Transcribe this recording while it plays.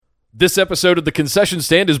This episode of The Concession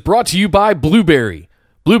Stand is brought to you by Blueberry.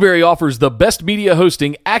 Blueberry offers the best media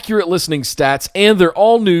hosting, accurate listening stats, and their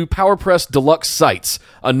all-new PowerPress Deluxe sites,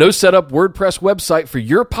 a no-setup WordPress website for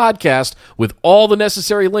your podcast with all the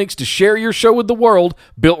necessary links to share your show with the world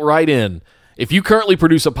built right in. If you currently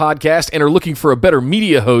produce a podcast and are looking for a better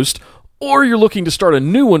media host, or you're looking to start a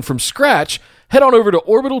new one from scratch, head on over to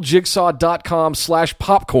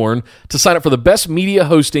orbitaljigsaw.com/popcorn to sign up for the best media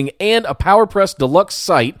hosting and a PowerPress Deluxe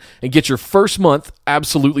site and get your first month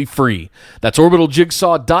absolutely free. That's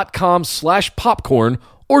orbitaljigsaw.com/popcorn,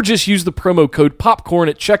 or just use the promo code popcorn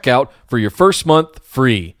at checkout for your first month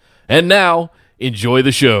free. And now, enjoy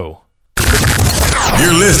the show.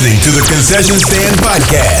 You're listening to the Concession Stand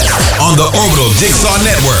Podcast on the Orbital Jigsaw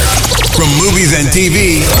Network. From movies and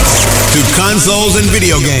TV to consoles and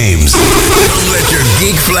video games. Come let your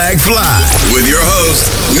geek flag fly with your hosts,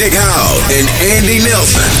 Nick Howell and Andy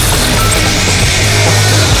Nelson.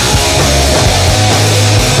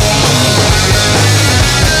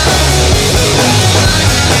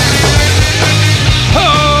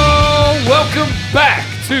 Oh, welcome back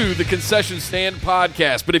to the Concession Stand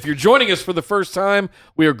Podcast. But if you're joining us for the first time,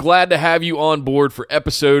 we are glad to have you on board for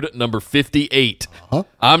episode number 58.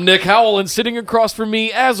 I'm Nick Howell, and sitting across from me,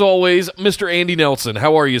 as always, Mr. Andy Nelson.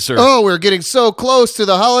 How are you, sir? Oh, we're getting so close to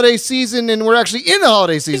the holiday season, and we're actually in the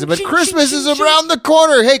holiday season, but Christmas is around the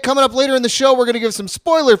corner. Hey, coming up later in the show, we're going to give some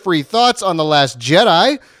spoiler-free thoughts on The Last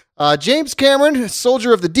Jedi. James Cameron,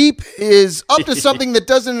 Soldier of the Deep, is up to something that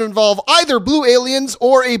doesn't involve either blue aliens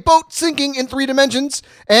or a boat sinking in 3 dimensions,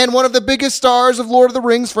 and one of the biggest stars of Lord of the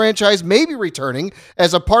Rings franchise may be returning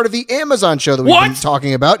as a part of the Amazon show that we've been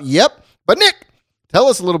talking about. Yep. But Nick, tell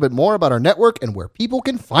us a little bit more about our network and where people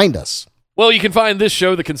can find us. Well, you can find this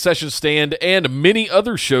show, The Concession Stand, and many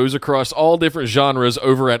other shows across all different genres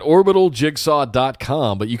over at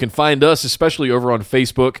orbitaljigsaw.com. But you can find us, especially over on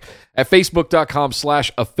Facebook, at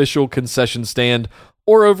facebook.com/official concession stand,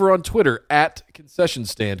 or over on Twitter at concession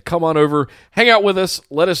stand. Come on over, hang out with us,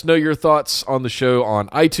 let us know your thoughts on the show on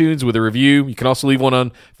iTunes with a review. You can also leave one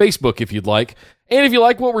on Facebook if you'd like. And if you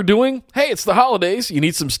like what we're doing, hey, it's the holidays. You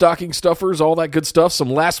need some stocking stuffers, all that good stuff, some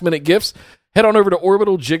last-minute gifts. Head on over to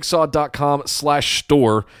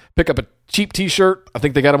orbitaljigsaw.com/store. Pick up a cheap t-shirt. I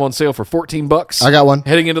think they got them on sale for $14. I got one.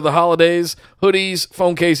 Heading into the holidays, hoodies,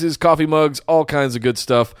 phone cases, coffee mugs, all kinds of good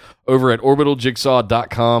stuff over at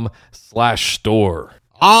orbitaljigsaw.com/store.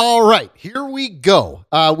 All right, here we go.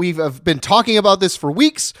 We've been talking about this for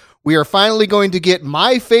weeks. We are finally going to get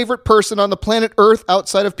my favorite person on the planet Earth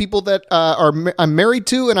outside of people that I'm married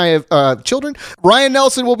to and I have children. Ryan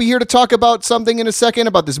Nelson will be here to talk about something in a second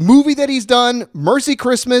about this movie that he's done, Mercy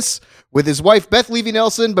Christmas, with his wife Beth Levy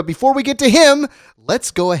Nelson. But before we get to him,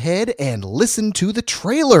 let's go ahead and listen to the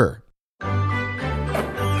trailer.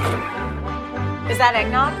 Is that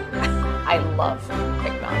eggnog? I love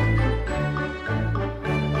eggnog.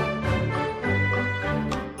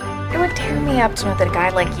 It would tear me up to know that a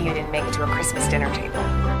guy like you didn't make it to a Christmas dinner table.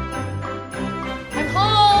 I'm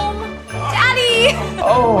home! Daddy!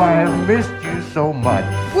 Oh, I have missed you so much.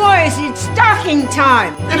 Boys, it's stocking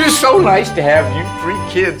time. It is so nice to have you 3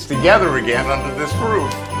 kids together again under this roof.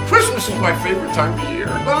 Christmas is my favorite time of year.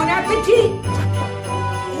 Bon appetit.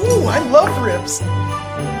 Ooh, I love ribs.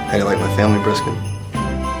 How do you like my family brisket?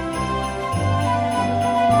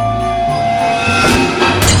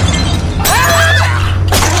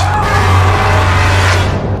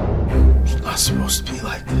 It's supposed to be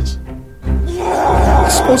like this.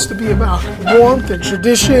 It's supposed to be about warmth and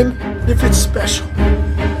tradition, if it's special.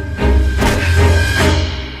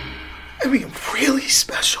 I mean, really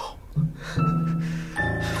special.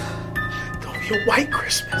 Don't be a white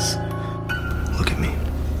Christmas. Look at me.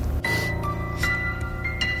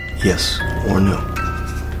 Yes or no?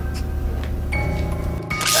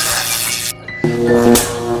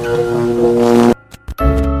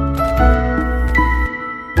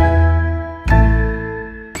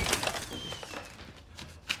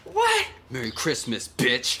 Merry Christmas,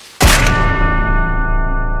 bitch.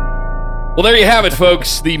 Well, there you have it,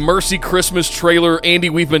 folks. The Mercy Christmas trailer. Andy,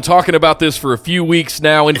 we've been talking about this for a few weeks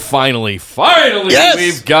now, and finally, Yes!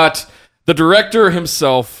 we've got the director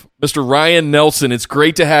himself, Mr. Ryan Nelson. It's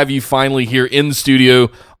great to have you finally here in the studio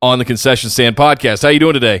on the Concession Stand Podcast. How you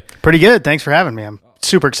doing today? Pretty good. Thanks for having me. I'm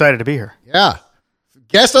super excited to be here. Yeah.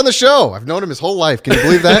 Guest on the show. I've known him his whole life. Can you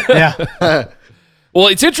believe that? Yeah. Well,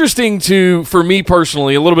 it's interesting for me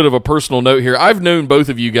personally, a little bit of a personal note here. I've known both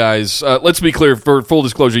of you guys. Let's be clear, for full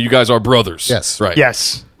disclosure, you guys are brothers. Yes. Right.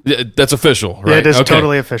 Yes. That's official, right? Yeah, it is Okay.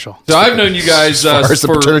 totally official. So I've known you guys As far as the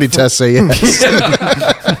paternity tests say yes.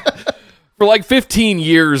 for like 15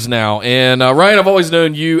 years now. And Ryan, I've always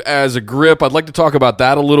known you as a grip. I'd like to talk about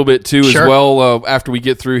that a little bit too as well after we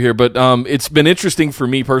get through here. But it's been interesting for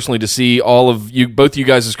me personally to see both you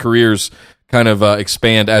guys' careers kind of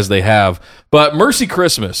expand as they have. But Mercy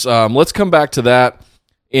Christmas, let's come back to that.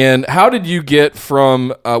 And how did you get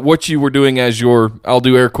from what you were doing as your, I'll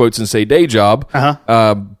do air quotes and say day job,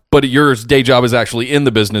 but your day job is actually in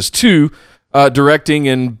the business, to directing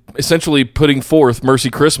and essentially putting forth Mercy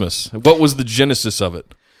Christmas? What was the genesis of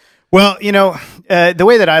it? Well, the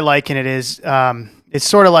way that I liken it is it's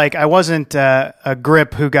sort of like I wasn't a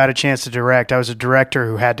grip who got a chance to direct. I was a director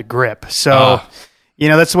who had to grip. So,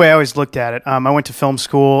 that's the way I always looked at it. I went to film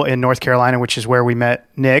school in North Carolina, which is where we met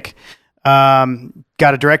Nick.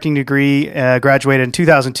 Got a directing degree, graduated in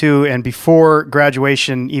 2002, and before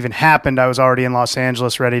graduation even happened, I was already in Los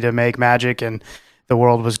Angeles ready to make magic, and the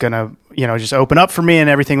world was going to, just open up for me, and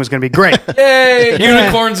everything was going to be great. Yay!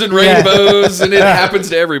 Unicorns and rainbows, and it happens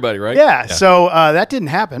to everybody, right? Yeah. So that didn't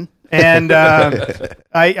happen. And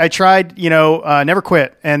I tried, never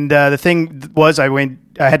quit. And the thing was, I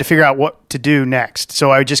had to figure out what to do next. So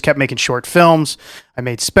I just kept making short films. I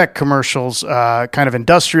made spec commercials, kind of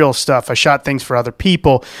industrial stuff. I shot things for other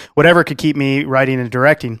people, whatever could keep me writing and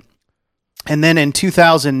directing. And then in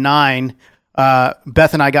 2009,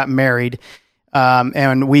 Beth and I got married.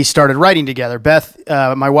 And we started writing together. Beth,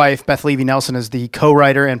 my wife, Beth Levy-Nelson, is the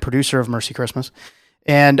co-writer and producer of Mercy Christmas.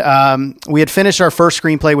 And we had finished our first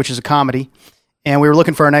screenplay, which is a comedy, and we were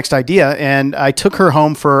looking for our next idea. And I took her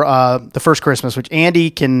home for the first Christmas, which Andy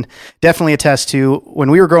can definitely attest to. When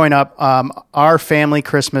we were growing up, our family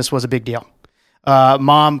Christmas was a big deal.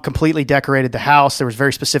 Mom completely decorated the house. There was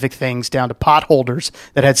very specific things, down to pot holders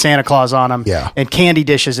that had Santa Claus on them, and candy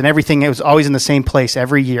dishes and everything. It was always in the same place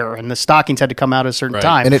every year, and the stockings had to come out at a certain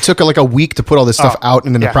time. And it took like a week to put all this stuff out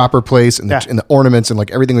and in the proper place, and the ornaments, and like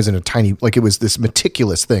everything was in a tiny, like it was this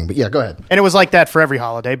meticulous thing. But go ahead. And it was like that for every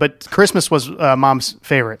holiday, but Christmas was Mom's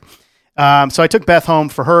favorite. So I took Beth home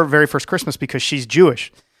for her very first Christmas because she's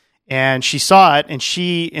Jewish, and she saw it, and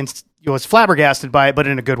she was flabbergasted by it, but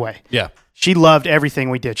in a good way. Yeah. She loved everything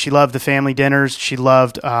we did. She loved the family dinners. She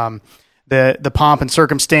loved the pomp and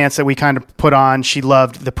circumstance that we kind of put on. She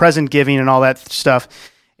loved the present giving and all that stuff.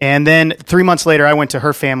 And then 3 months later, I went to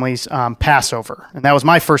her family's Passover. And that was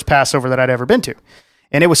my first Passover that I'd ever been to.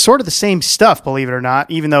 And it was sort of the same stuff, believe it or not,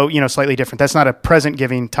 even though, slightly different. That's not a present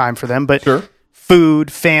giving time for them, but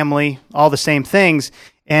food, family, all the same things.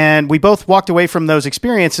 And we both walked away from those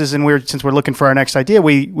experiences. And since we're looking for our next idea,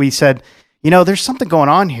 we said, there's something going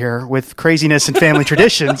on here with craziness and family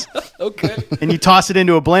traditions. Okay. And you toss it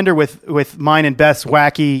into a blender with mine and Beth's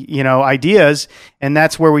wacky, ideas. And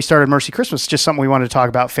that's where we started Mercy Christmas. Just something we wanted to talk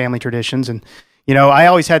about, family traditions. And, I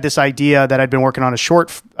always had this idea that I'd been working on, a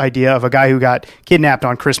short idea of a guy who got kidnapped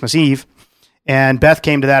on Christmas Eve. And Beth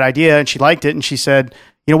came to that idea and she liked it. And she said,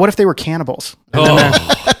 what if they were cannibals? And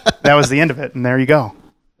that was the end of it. And there you go.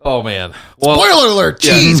 Oh, man. Well, spoiler alert.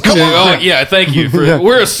 Jeez, come on. Oh, yeah, thank you.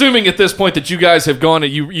 We're assuming at this point that you guys have gone,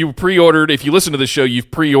 you pre-ordered. If you listen to the show, you've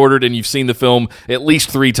pre-ordered and you've seen the film at least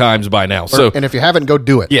 3 times by now. And if you haven't, go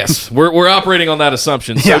do it. Yes, we're operating on that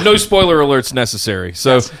assumption. So no spoiler alerts necessary.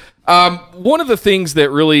 So one of the things that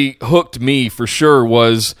really hooked me for sure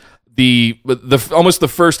was the almost the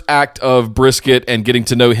first act of Brisket and getting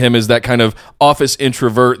to know him as that kind of office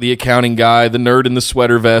introvert, the accounting guy, the nerd in the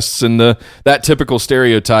sweater vests, and that typical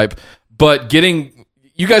stereotype. But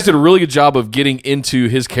you guys did a really good job of getting into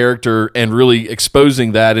his character and really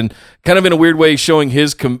exposing that, and kind of in a weird way showing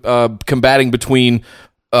his combating between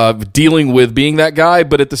dealing with being that guy,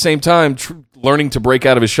 but at the same time learning to break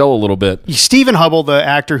out of his shell a little bit. Stephen Hubble, the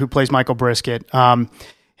actor who plays Michael Brisket,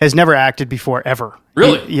 has never acted before, ever.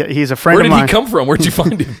 Really? He's a friend of mine. Where did he come from? Where'd you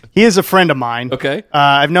find him? He is a friend of mine. Okay.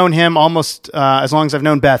 I've known him almost as long as I've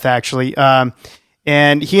known Beth, actually.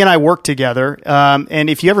 And he and I work together. And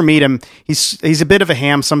if you ever meet him, he's a bit of a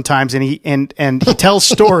ham sometimes, and he tells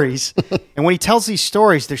stories. And when he tells these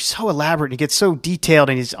stories, they're so elaborate, and he gets so detailed,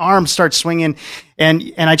 and his arms start swinging.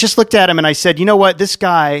 And I just looked at him and I said, you know what? This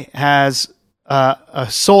guy has a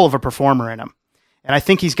soul of a performer in him. And I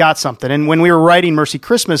think he's got something. And when we were writing Mercy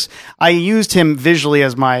Christmas, I used him visually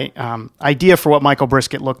as my idea for what Michael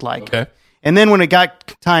Brisket looked like. Okay. And then when it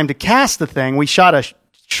got time to cast the thing, we shot a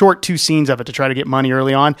short 2 scenes of it to try to get money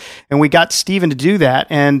early on. And we got Steven to do that.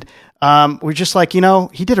 And we're just like,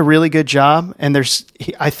 he did a really good job. And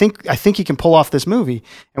I think he can pull off this movie.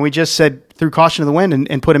 And we just said, threw caution to the wind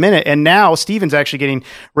and put him in it. And now Steven's actually getting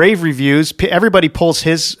rave reviews. Everybody pulls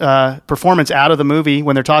his performance out of the movie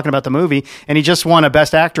when they're talking about the movie. And he just won a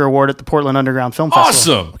Best Actor award at the Portland Underground Film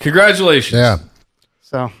Festival. Awesome. Congratulations. Yeah.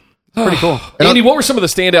 So Pretty cool. Andy, what were some of the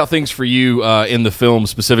standout things for you in the film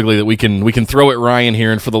specifically that we can throw at Ryan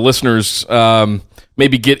here, and for the listeners,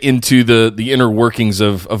 maybe get into the inner workings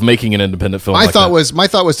of making an independent film? My thought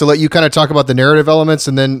was to let you kind of talk about the narrative elements,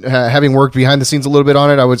 and then having worked behind the scenes a little bit on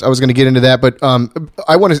it, I was going to get into that, but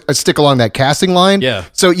I want to stick along that casting line. Yeah.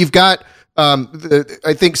 So you've got.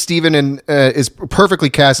 I think Steven is perfectly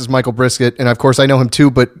cast as Michael Brisket, and of course I know him too,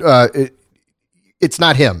 but it's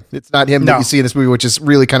not him. It's not him that you see in this movie, which is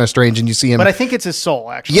really kind of strange. And you see him, but I think it's his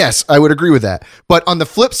soul. Actually, yes, I would agree with that. But on the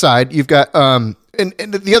flip side, you've got and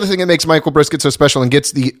the other thing that makes Michael Brisket so special and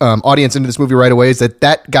gets the audience into this movie right away is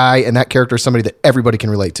that guy and that character is somebody that everybody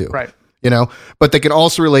can relate to, right? You know, but they can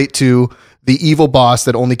also relate to the evil boss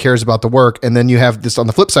that only cares about the work. And then you have this on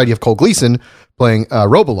the flip side, you have Cole Gleason playing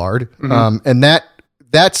Robillard, and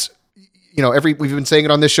that's. You know, we've been saying it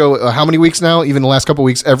on this show how many weeks now? Even the last couple of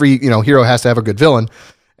weeks, every hero has to have a good villain,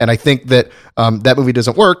 and I think that that movie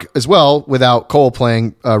doesn't work as well without Cole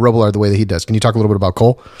playing Robillard the way that he does. Can you talk a little bit about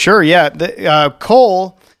Cole? Sure. Yeah,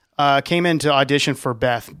 Cole came in to audition for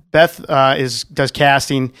Beth. Beth does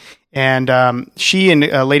casting, and she and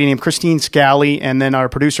a lady named Christine Scally, and then our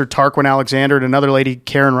producer Tarquin Alexander and another lady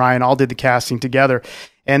Karen Ryan all did the casting together,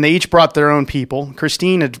 and they each brought their own people.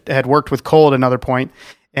 Christine had worked with Cole at another point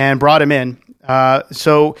and brought him in.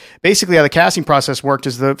 So basically how the casting process worked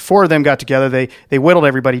is the four of them got together, they whittled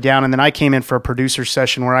everybody down, and then I came in for a producer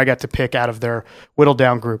session where I got to pick out of their whittled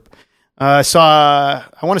down group. I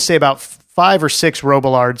want to say about 5 or 6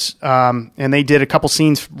 Robillards, and they did a couple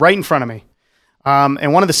scenes right in front of me.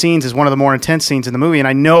 And one of the scenes is one of the more intense scenes in the movie, and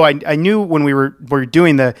I knew when we were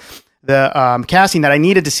doing the casting that I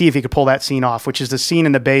needed to see if he could pull that scene off, which is the scene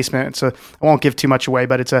in the basement. So I won't give too much away,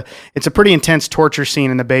 but it's a pretty intense torture scene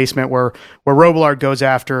in the basement where Robillard goes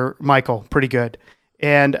after Michael pretty good.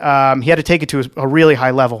 And he had to take it to a really high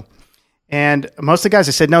level. And most of the guys,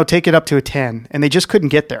 I said, no, take it up to a 10. And they just couldn't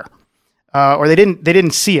get there. Or they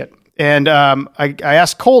didn't see it. And I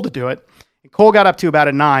asked Cole to do it. And Cole got up to about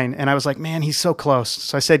a 9. And I was like, man, he's so close.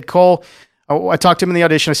 So I said, Cole, I talked to him in the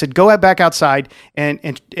audition. I said, go back outside and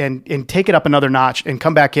take it up another notch and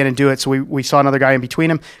come back in and do it. So we saw another guy in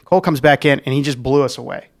between him. Cole comes back in and he just blew us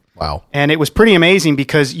away. Wow. And it was pretty amazing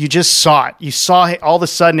because you just saw it. You saw all of a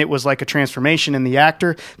sudden it was like a transformation in the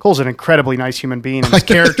actor. Cole's an incredibly nice human being, and his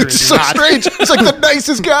character is so not. Strange. It's like the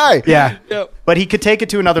nicest guy. Yeah. Yep. But he could take it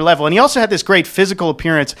to another level. And he also had this great physical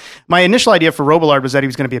appearance. My initial idea for Robillard was that he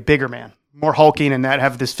was going to be a bigger man, more hulking, and that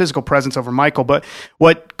have this physical presence over Michael. But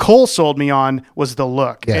what Cole sold me on was the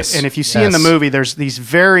look. Yes. And if you see in the movie, there's these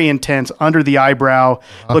very intense, under the eyebrow,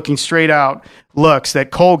 looking straight out looks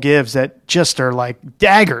that Cole gives that just are like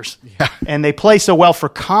daggers. Yeah. And they play so well for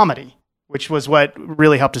comedy, which was what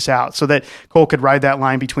really helped us out, so that Cole could ride that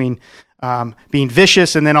line between being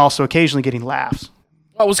vicious and then also occasionally getting laughs.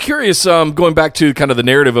 I was curious, going back to kind of the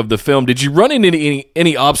narrative of the film, did you run into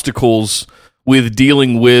any obstacles with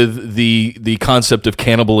dealing with the concept of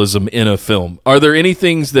cannibalism in a film? Are there any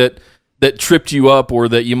things that tripped you up or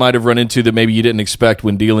that you might have run into that maybe you didn't expect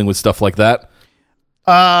when dealing with stuff like that?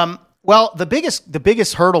 Well, the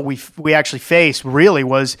biggest hurdle we actually faced really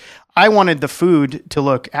was I wanted the food to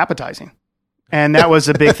look appetizing. And that was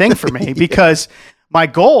a big thing for me because my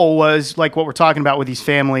goal was like what we're talking about with these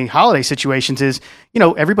family holiday situations is,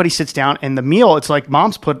 everybody sits down and the meal, it's like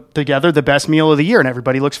mom's put together the best meal of the year and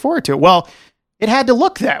everybody looks forward to it. Well, it had to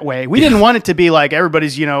look that way. We didn't want it to be like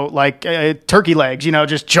everybody's, turkey legs,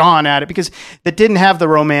 just jawing at it, because that didn't have the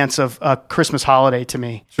romance of a Christmas holiday to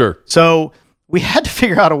me. Sure. So we had to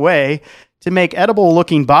figure out a way to make edible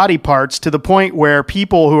looking body parts to the point where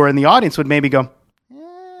people who are in the audience would maybe go,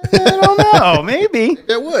 I don't know, maybe.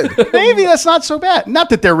 It would. Maybe that's not so bad. Not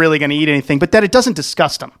that they're really going to eat anything, but that it doesn't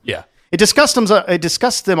disgust them. Yeah. It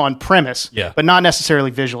disgusts them on premise, but not necessarily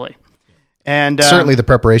visually. And certainly the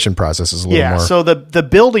preparation process is a little more. So the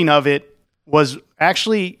building of it was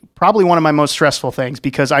actually probably one of my most stressful things,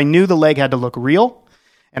 because I knew the leg had to look real,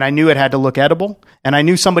 and I knew it had to look edible, and I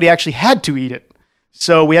knew somebody actually had to eat it.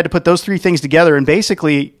 So we had to put those 3 things together, and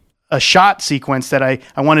basically a shot sequence that I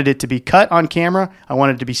wanted it to be cut on camera, I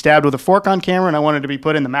wanted it to be stabbed with a fork on camera, and I wanted it to be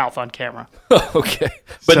put in the mouth on camera. Okay.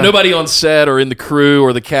 But nobody on set or in the crew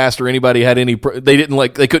or the cast or anybody had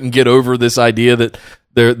they couldn't get over this idea that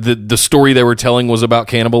the story they were telling was about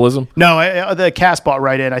cannibalism? No, the cast bought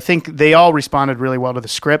right in. I think they all responded really well to the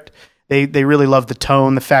script. They really loved the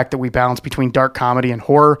tone, the fact that we balance between dark comedy and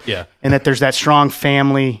horror, and that there's that strong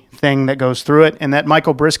family thing that goes through it, and that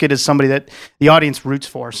Michael Brisket is somebody that the audience roots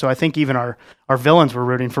for. So I think even our villains were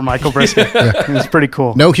rooting for Michael Brisket. It was pretty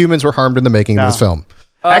cool. No humans were harmed in the making of this film.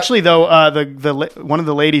 Actually, though, one of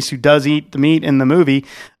the ladies who does eat the meat in the movie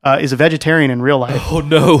is a vegetarian in real life. Oh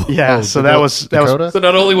no! Yeah, so that was So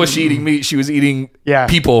not only was she eating meat, she was eating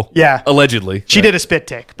people. Yeah, allegedly. She did a spit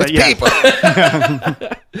take. But People.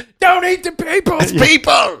 Don't eat the people. It's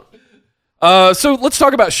people. So let's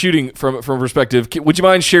talk about shooting from perspective. Would you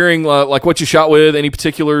mind sharing like what you shot with, any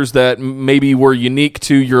particulars that maybe were unique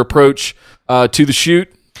to your approach to the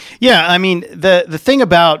shoot? Yeah, I mean the thing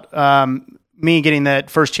about me getting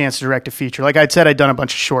that first chance to direct a feature, like I'd said, I'd done a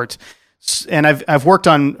bunch of shorts, and I've worked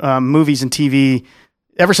on movies and TV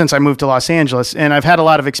ever since I moved to Los Angeles, and I've had a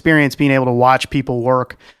lot of experience being able to watch people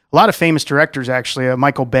work. A lot of famous directors, actually,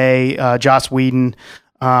 Michael Bay, Joss Whedon,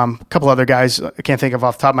 a couple other guys I can't think of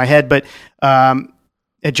off the top of my head, but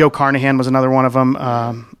Joe Carnahan was another one of them.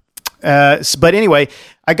 But anyway,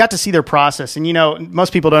 I got to see their process, and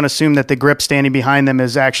most people don't assume that the grip standing behind them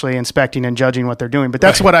is actually inspecting and judging what they're doing, but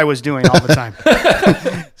that's what I was doing all the time.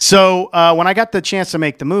 So when I got the chance to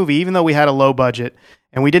make the movie, even though we had a low budget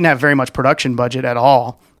and we didn't have very much production budget at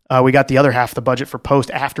all, we got the other half of the budget for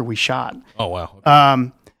post after we shot. Oh wow!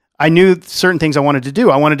 Okay. I knew certain things I wanted to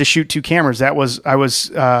do. I wanted to shoot 2 cameras. I was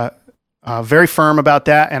very firm about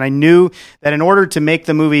that, and I knew that in order to make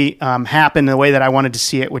the movie happen the way that I wanted to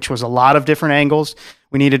see it, which was a lot of different angles,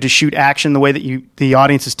 we needed to shoot action the way that the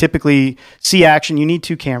audiences typically see action. You need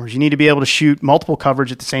 2 cameras. You need to be able to shoot multiple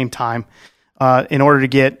coverage at the same time in order to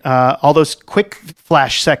get all those quick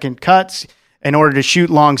flash second cuts, in order to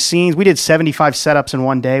shoot long scenes. We did 75 setups in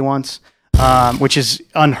one day once, which is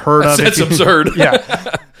unheard of. That's absurd.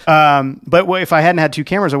 Yeah. But if I hadn't had 2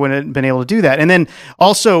 cameras, I wouldn't have been able to do that. And then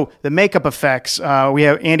also the makeup effects. We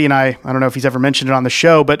have Andy and I don't know if he's ever mentioned it on the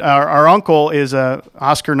show, but our uncle is a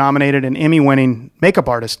Oscar nominated and Emmy winning makeup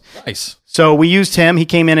artist. Nice. So we used him. He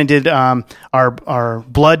came in and did our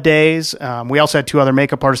blood days. We also had 2 other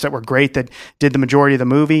makeup artists that were great that did the majority of the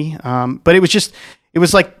movie. But it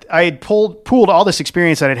was like I had pooled all this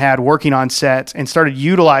experience that I'd had working on sets and started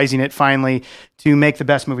utilizing it finally to make the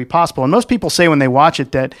best movie possible. And most people say when they watch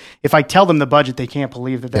it that if I tell them the budget, they can't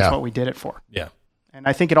believe that that's what we did it for. Yeah. And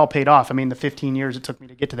I think it all paid off. I mean, the 15 years it took me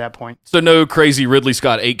to get to that point. So no crazy Ridley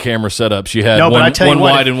Scott 8 camera setups. You had one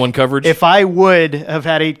wide and one coverage. If I would have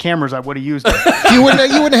had 8 cameras, I would have used it. You wouldn't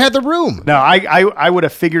have had the room. No, I would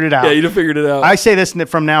have figured it out. Yeah, you'd have figured it out. I say this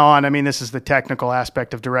from now on. I mean, this is the technical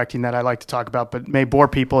aspect of directing that I like to talk about, but may bore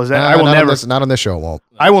people. Is that I will never not on this show. It won't.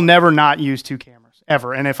 I will never not use 2 cameras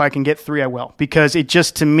ever, and if I can get 3, I will, because it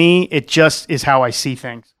just is how I see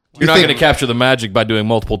things. You're not going to capture the magic by doing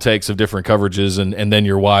multiple takes of different coverages and then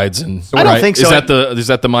your wides. And I don't think so. Is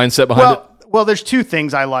that the mindset behind it? Well, there's 2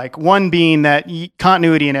 things I like. One being that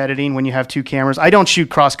continuity in editing when you have 2 cameras. I don't shoot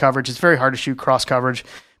cross coverage. It's very hard to shoot cross coverage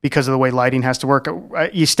because of the way lighting has to work.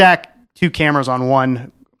 You stack 2 cameras on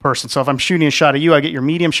one person. So if I'm shooting a shot of you, I get your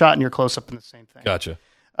medium shot and your close up in the same thing. Gotcha.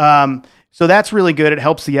 So that's really good. It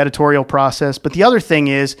helps the editorial process. But the other thing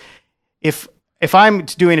is, if I'm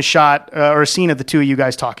doing a shot or a scene of the 2 of you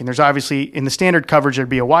guys talking, there's obviously in the standard coverage, there'd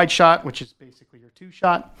be a wide shot, which is basically your 2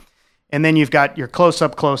 shot. And then you've got your close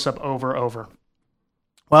up, over.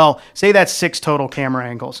 Well, say that's 6 total camera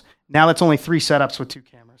angles. Now that's only 3 setups with 2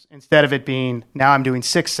 cameras instead of it being, now I'm doing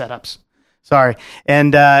 6 setups. Sorry.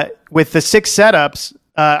 And with the 6 setups,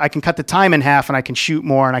 I can cut the time in half and I can shoot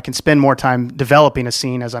more and I can spend more time developing a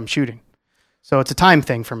scene as I'm shooting. So it's a time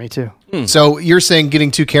thing for me too. So you're saying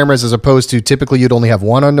getting 2 cameras as opposed to typically you'd only have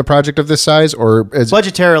 1 on a project of this size, or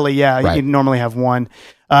budgetarily, yeah, right. You'd normally have 1.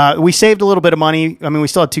 We saved a little bit of money. I mean, we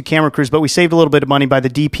still had 2 camera crews, but we saved a little bit of money by the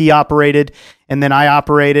DP operated, and then I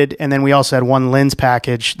operated, and then we also had 1 lens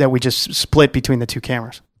package that we just split between the 2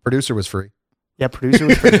 cameras. Producer was free. Yeah, producer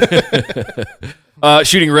was free.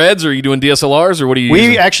 Shooting reds, or are you doing DSLRs, or what are you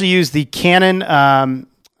using? We actually use the Canon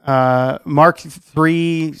Mark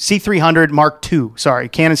III C300 Mark II. Sorry,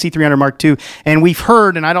 Canon C300 Mark II. And we've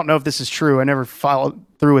heard, and I don't know if this is true, I never followed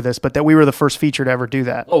through with this, but that we were the first feature to ever do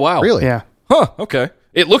that. Oh wow, really? Yeah. Huh. Okay.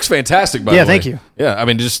 It looks fantastic. By the way. Yeah. Thank you. Yeah. I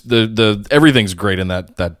mean, just the everything's great in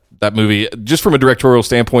that movie. Just from a directorial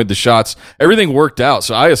standpoint, the shots, everything worked out.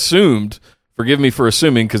 So I assumed. Forgive me for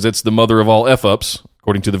assuming, because it's the mother of all F-ups,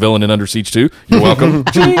 according to the villain in Under Siege 2. You're welcome.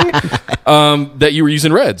 That you were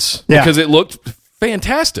using reds because it looked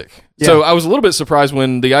fantastic. Yeah. So I was a little bit surprised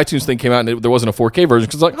when the iTunes thing came out and there wasn't a 4K version,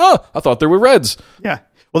 because I thought there were reds. Yeah.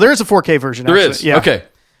 Well, there is a 4K version. There is. Yeah. Okay.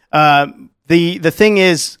 The thing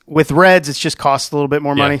is, with reds, it just costs a little bit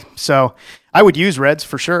more money. So I would use reds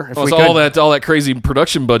for sure. If we could. all that crazy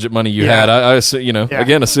production budget money you had. I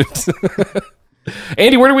again assumed.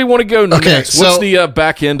 Andy, where do we want to go next? What's the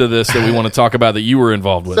back end of this that we want to talk about that you were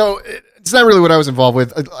involved with? So it's not really what I was involved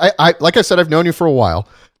with. I like I said, I've known you for a while.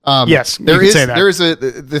 Yes, you there can is say that. there is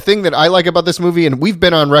the thing that I like about this movie, and we've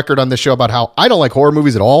been on record on this show about how I don't like horror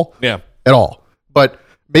movies at all. Yeah. At all. But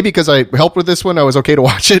maybe because I helped with this one, I was okay to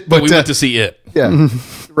watch it. But we went to see it. Yeah.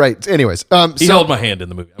 Right. Anyways. He held my hand in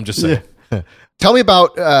the movie. I'm just saying. Tell me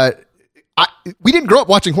about. We didn't grow up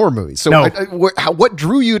watching horror movies, so No. what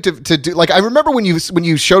drew you to do? Like, I remember when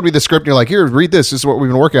you showed me the script, and you're like, "Here, read this. This is what we've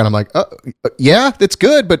been working on." I'm like, "Yeah, that's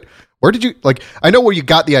good," but where did you like? I know where you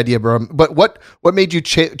got the idea, bro. But what made you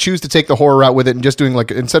choose to take the horror route with it and just doing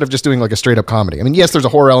instead of just doing like a straight up comedy? I mean, yes, there's a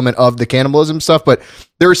horror element of the cannibalism stuff, but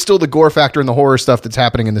there is still the gore factor and the horror stuff that's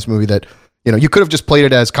happening in this movie that you could have just played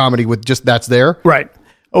it as comedy with just that's there, Right.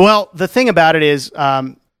 Well, the thing about it is,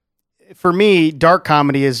 for me, dark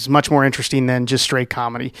comedy is much more interesting than just straight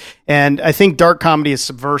comedy. And I think dark comedy is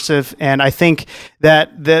subversive. And I think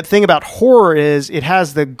that the thing about horror is it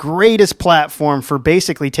has the greatest platform for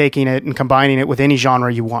basically taking it and combining it with any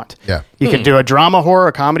genre you want. Yeah. You can do a drama horror,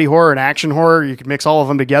 a comedy horror, an action horror. You can mix all of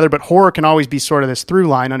them together, but horror can always be sort of this through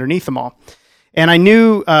line underneath them all. And I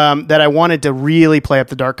knew that I wanted to really play up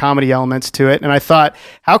the dark comedy elements to it. And I thought,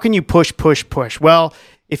 how can you push? Well,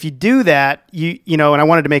 if you do that, you know, and I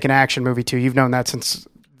wanted to make an action movie too. You've known that since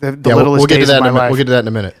the littlest days of my life. We'll get to that in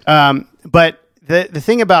a minute. But the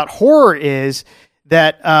thing about horror is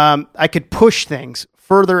that I could push things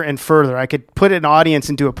further and further. I could put an audience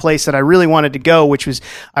into a place that I really wanted to go, which was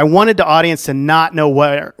I wanted the audience to not know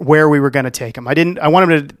where we were going to take them. I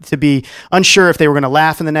wanted them to be unsure if they were going to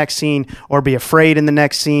laugh in the next scene or be afraid in the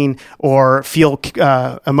next scene or feel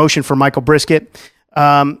emotion for Michael Brisket.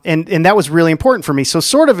 And that was really important for me. So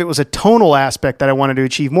sort of it was a tonal aspect that I wanted to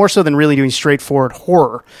achieve more so than really doing straightforward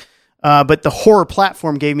horror. But the horror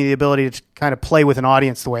platform gave me the ability to kind of play with an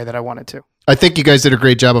audience the way that I wanted to. I think you guys did a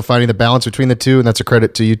great job of finding the balance between the two, and that's a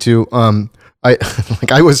credit to you two.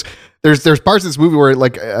 There's parts of this movie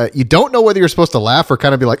where you don't know whether you're supposed to laugh or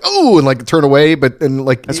kind of be like, oh, and like turn away, but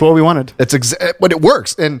that's what we wanted. That's but it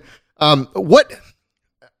works. And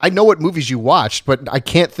I know what movies you watched, but I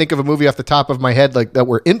can't think of a movie off the top of my head like that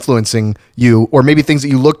were influencing you, or maybe things that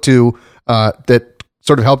you look to that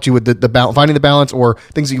sort of helped you with the finding the balance, or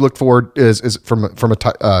things that you looked for is from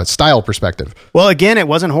a style perspective. Well, again, it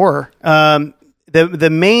wasn't horror. The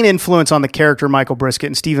main influence on the character Michael Brisket,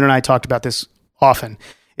 and Steven and I talked about this often,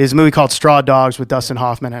 is a movie called Straw Dogs with Dustin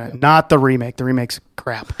Hoffman in it. Not the remake. The remake's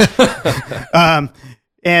crap.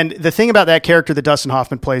 And the thing about that character that Dustin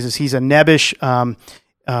Hoffman plays is he's a nebbish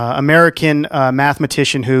American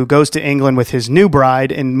mathematician who goes to England with his new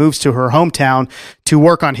bride and moves to her hometown to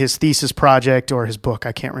work on his thesis project or his book.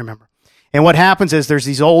 I can't remember. And what happens is there's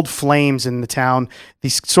these old flames in the town,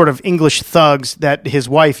 these sort of English thugs that his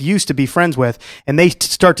wife used to be friends with, and they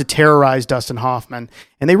start to terrorize Dustin Hoffman.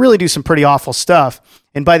 And they really do some pretty awful stuff.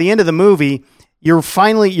 And by the end of the movie, you've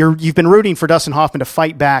been rooting for Dustin Hoffman to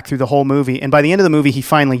fight back through the whole movie. And by the end of the movie, he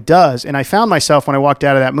finally does. And I found myself when I walked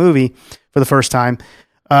out of that movie for the first time,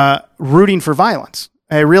 rooting for violence.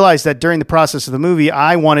 I realized that during the process of the movie,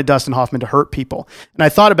 I wanted Dustin Hoffman to hurt people. And I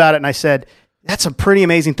thought about it and I said, that's a pretty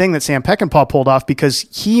amazing thing that Sam Peckinpah pulled off, because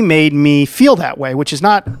he made me feel that way, which is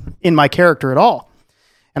not in my character at all.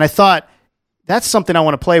 And I thought, that's something I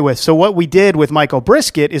want to play with. So what we did with Michael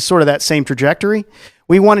Brisket is sort of that same trajectory.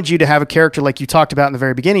 We wanted you to have a character like you talked about in the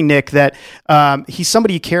very beginning, Nick, that he's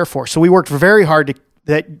somebody you care for. So we worked very hard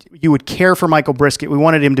that you would care for Michael Brisket. We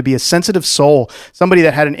wanted him to be a sensitive soul, somebody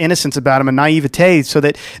that had an innocence about him, a naivete, so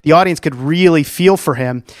that the audience could really feel for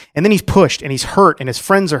him. And then he's pushed and he's hurt and his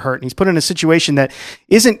friends are hurt and he's put in a situation that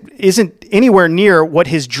isn't anywhere near what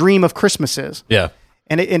his dream of Christmas is. Yeah.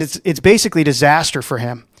 And it's basically disaster for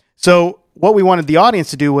him. So what we wanted the audience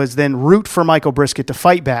to do was then root for Michael Brisket to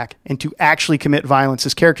fight back and to actually commit violence.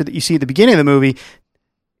 This character that you see at the beginning of the movie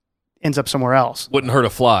ends up somewhere else. Wouldn't hurt a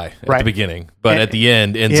fly at the beginning, but at the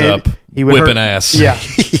end ends and up whipping ass. Yeah.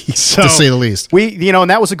 So to say the least. And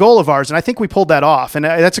that was a goal of ours, and I think we pulled that off. And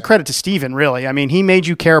that's a credit to Steven, really. I mean, he made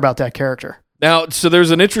you care about that character. Now, so there's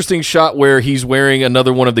an interesting shot where he's wearing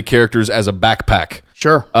another one of the characters as a backpack.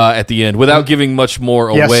 Sure. At the end, without giving much more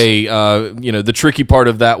away. The tricky part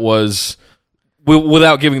of that was,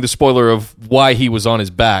 without giving the spoiler of why he was on his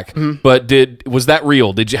back, but was that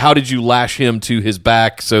real? How did you lash him to his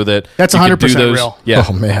back so that that's 100% real? Yeah,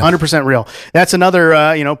 oh man, 100% real. That's another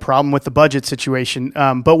problem with the budget situation.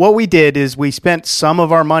 But what we did is we spent some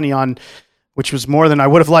of our money on, which was more than I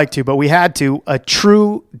would have liked to, but we had to, a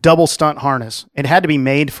true double stunt harness. It had to be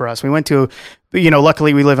made for us. We went to,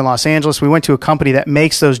 luckily we live in Los Angeles. We went to a company that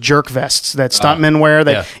makes those jerk vests that stuntmen wear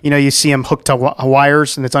that, you see them hooked to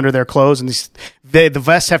wires and it's under their clothes. And the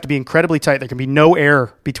vests have to be incredibly tight. There can be no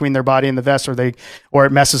air between their body and the vest or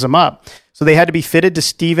it messes them up. So they had to be fitted to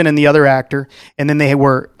Steven and the other actor, and then they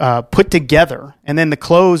were put together. And then the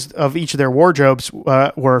clothes of each of their wardrobes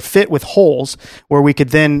were fit with holes where we could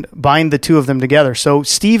then bind the two of them together. So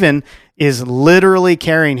Steven is literally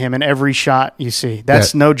carrying him in every shot you see.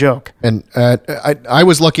 That's no joke. And I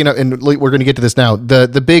was lucky enough, and we're going to get to this now.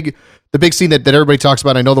 The big scene that everybody talks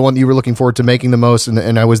about, I know the one that you were looking forward to making the most,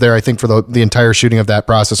 and I was there, I think, for the entire shooting of that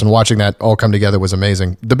process, and watching that all come together was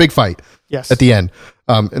amazing. The big fight at the end.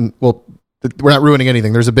 And well, we're not ruining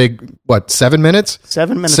anything. There's a big, 7 minutes?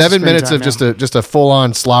 7 minutes. 7 minutes of just a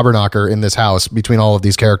full-on slobber knocker in this house between all of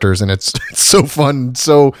these characters, and it's so fun,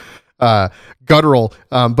 so guttural.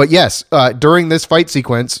 But yes, during this fight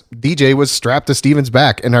sequence, DJ was strapped to Steven's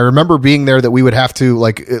back, and I remember being there that we would have to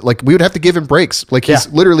we would have to give him breaks. Like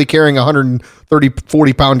he's literally carrying a 130,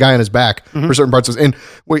 40 pound guy on his back for certain parts, and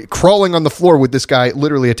crawling on the floor with this guy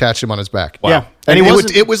literally attached him on his back. Wow. Yeah, and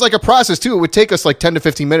it was like a process too. It would take us like 10 to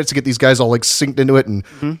 15 minutes to get these guys all like synced into it and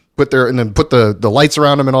put the lights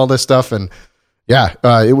around them and all this stuff. And yeah,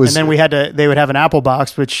 it was. And then they would have an apple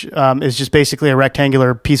box, which is just basically a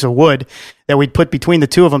rectangular piece of wood that we'd put between the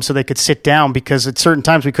two of them so they could sit down, because at certain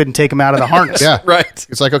times we couldn't take them out of the harness. Yeah, right.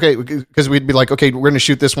 It's like, okay, because we'd be like, okay, we're going to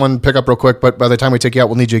shoot this one, pick up real quick, but by the time we take you out,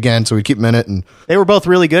 we'll need you again. So we'd keep them in it. And they were both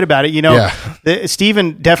really good about it.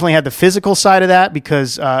 Steven definitely had the physical side of that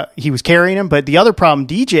because he was carrying him. But the other problem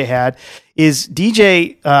DJ had is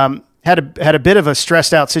DJ had a bit of a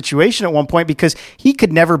stressed out situation at one point because he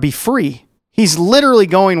could never be free. He's literally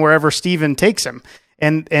going wherever Steven takes him.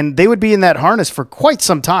 And they would be in that harness for quite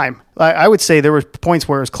some time. I would say there were points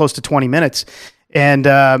where it was close to 20 minutes. And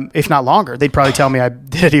if not longer, they'd probably tell me I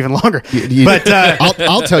did it even longer. But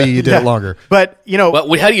I'll tell you did it longer. But,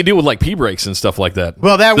 well, how do you deal with like P breaks and stuff like that?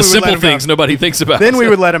 Well, the simple things nobody thinks about. Then we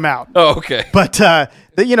would let him out. Oh, okay. But,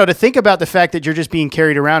 to think about the fact that you're just being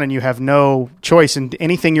carried around and you have no choice in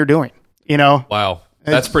anything you're doing, Wow.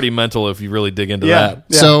 That's pretty mental if you really dig into that.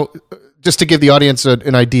 Yeah. So just to give the audience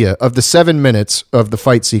an idea of the 7 minutes of the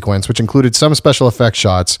fight sequence, which included some special effects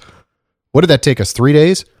shots, what did that take us? 3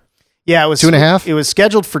 days? Yeah, it was 2.5. It was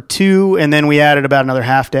scheduled for 2, and then we added about another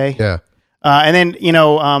half day. Yeah, and then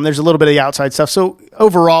there's a little bit of the outside stuff. So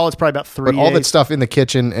overall, it's probably about 3 days. But all that stuff in the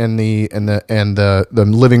kitchen and the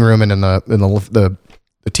living room and in the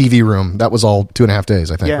TV room, that was all 2.5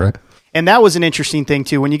 days, I think, right? And that was an interesting thing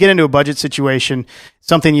too. When you get into a budget situation,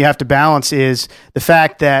 something you have to balance is the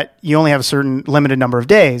fact that you only have a certain limited number of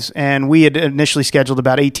days. And we had initially scheduled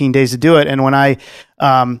about 18 days to do it. And when I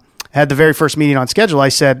had the very first meeting on schedule, I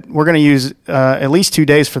said, we're going to use at least 2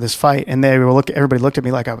 days for this fight. And everybody looked at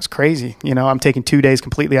me like I was crazy. I'm taking 2 days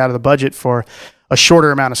completely out of the budget for a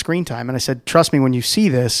shorter amount of screen time. And I said, trust me, when you see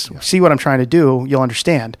this, see what I'm trying to do, you'll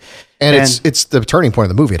understand. And it's the turning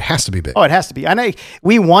point of the movie. It has to be big. Oh, it has to be. And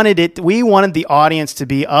we wanted the audience to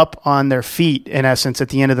be up on their feet, in essence, at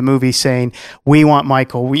the end of the movie saying, we want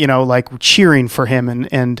Michael, like cheering for him.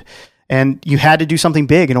 And you had to do something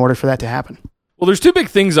big in order for that to happen. Well, there's two big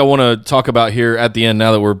things I want to talk about here at the end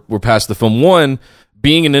now that we're past the film. One,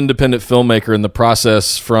 being an independent filmmaker in the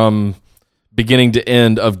process from beginning to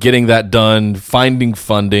end of getting that done, finding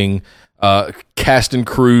funding, cast and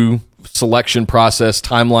crew selection process,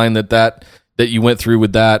 timeline that you went through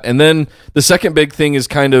with that. And then the second big thing is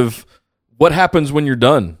kind of what happens when you're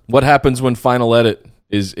done? What happens when final edit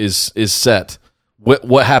is set?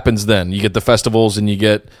 What happens then? You get the festivals and you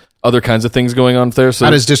get other kinds of things going on there. So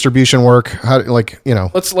how does distribution work? Let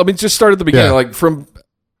me just start at the beginning. Like from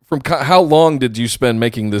how long did you spend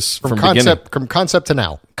making this from concept to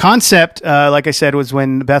now? Concept, like I said, was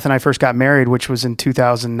when Beth and I first got married, which was in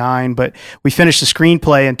 2009. But we finished the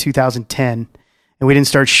screenplay in 2010, and we didn't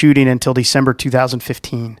start shooting until December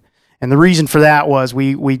 2015. And the reason for that was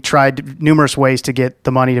we tried numerous ways to get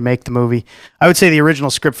the money to make the movie. I would say the original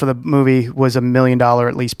script for the movie was $1 million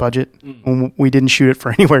at least budget. We didn't shoot it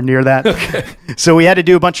for anywhere near that. Okay. So we had to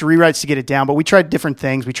do a bunch of rewrites to get it down, but we tried different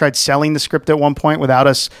things. We tried selling the script at one point without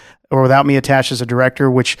me attached as a director,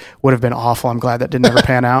 which would have been awful. I'm glad that didn't ever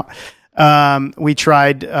pan out. We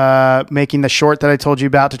tried making the short that I told you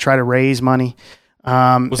about to try to raise money.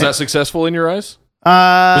 Was that successful in your eyes?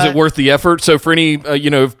 Was it worth the effort? So for any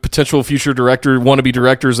potential future wannabe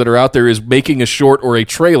directors that are out there, is making a short or a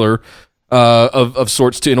trailer of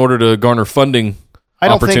sorts in order to garner funding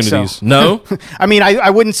opportunities? Think so. No? I mean,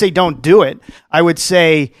 I wouldn't say don't do it. I would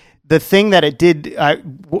say the thing that it did,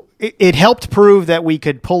 it helped prove that we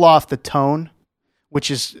could pull off the tone,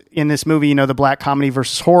 which is in this movie, the black comedy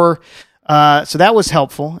versus horror. So that was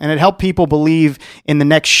helpful, and it helped people believe in the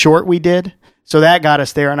next short we did. So that got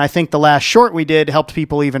us there. And I think the last short we did helped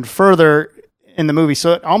people even further in the movie.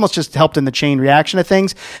 So it almost just helped in the chain reaction of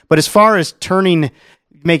things. But as far as turning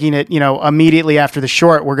making it, immediately after the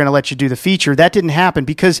short, we're going to let you do the feature. That didn't happen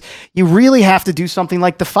because you really have to do something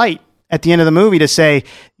like the fight at the end of the movie to say,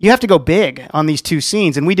 you have to go big on these two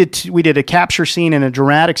scenes. And we did a capture scene and a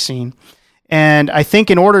dramatic scene. And I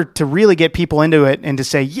think in order to really get people into it and to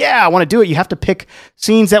say, yeah, I want to do it, you have to pick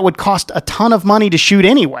scenes that would cost a ton of money to shoot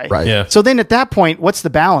anyway. Right. Yeah. So then at that point, what's the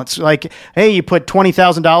balance? Like, hey, you put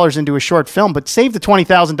 $20,000 into a short film, but save the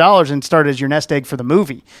 $20,000 and start as your nest egg for the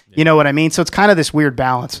movie. Yeah. You know what I mean? So it's kind of this weird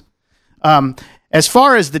balance. As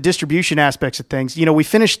far as the distribution aspects of things, we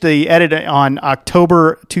finished the edit on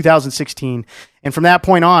October 2016. And from that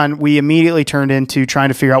point on, we immediately turned into trying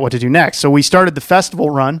to figure out what to do next. So we started the festival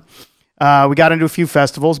run. We got into a few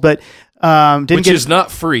festivals, but which is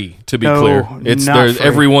not free, to be clear. It's not free.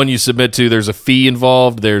 Every one you submit to, there's a fee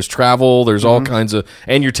involved, there's travel, there's all kinds of,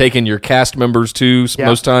 and you're taking your cast members too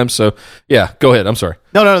most times. So yeah, go ahead. I'm sorry.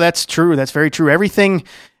 No, that's true. That's very true. Everything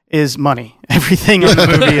is money. Everything in the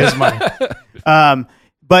movie is money.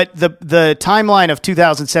 But the timeline of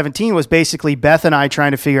 2017 was basically Beth and I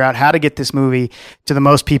trying to figure out how to get this movie to the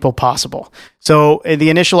most people possible. So the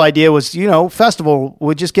initial idea was, festival,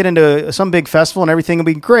 we'll just get into some big festival and everything will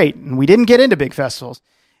be great. And we didn't get into big festivals.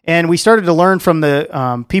 And we started to learn from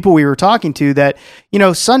the people we were talking to that,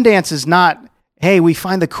 Sundance is not, hey, we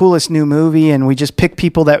find the coolest new movie and we just pick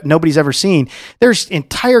people that nobody's ever seen. There's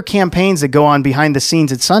entire campaigns that go on behind the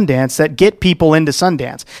scenes at Sundance that get people into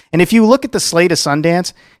Sundance. And if you look at the slate of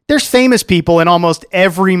Sundance, there's famous people in almost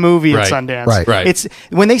every movie at Sundance. Right. It's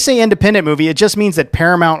when they say independent movie, it just means that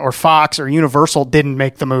Paramount or Fox or Universal didn't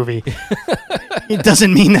make the movie. It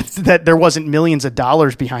doesn't mean that there wasn't millions of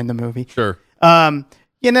dollars behind the movie. Sure.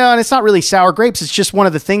 And it's not really sour grapes. It's just one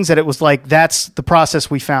of the things that it was like, that's the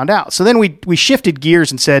process we found out. So then we shifted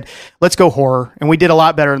gears and said, let's go horror. And we did a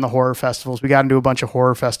lot better in the horror festivals. We got into a bunch of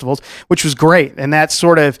horror festivals, which was great. And that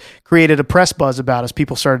sort of created a press buzz about us.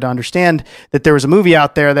 People started to understand that there was a movie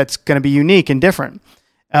out there that's going to be unique and different.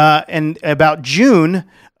 And about June,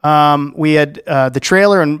 we had the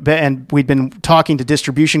trailer and we'd been talking to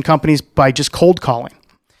distribution companies by just cold calling.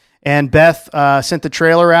 And Beth sent the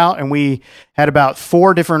trailer out, and we had about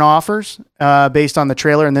 4 different offers based on the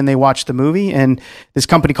trailer, and then they watched the movie. And this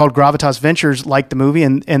company called Gravitas Ventures liked the movie,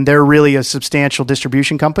 and they're really a substantial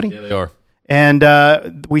distribution company. Yeah, they are.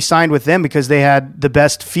 And we signed with them because they had the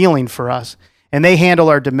best feeling for us. And they handle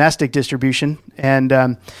our domestic distribution, and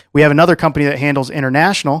we have another company that handles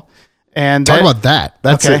international. And talk about that.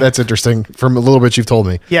 That's interesting from a little bit you've told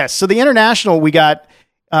me. Yes. So the international we got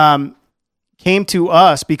came to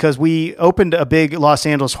us because we opened a big Los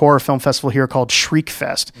Angeles horror film festival here called Shriek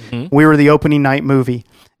Fest. Mm-hmm. We were the opening night movie,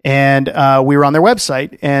 and we were on their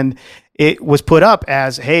website, and it was put up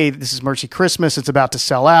as, hey, this is Mercy Christmas. It's about to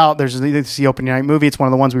sell out. This is the opening night movie. It's one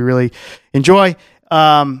of the ones we really enjoy.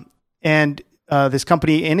 And this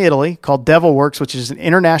company in Italy called Devilworks, which is an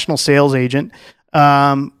international sales agent,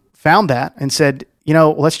 found that and said,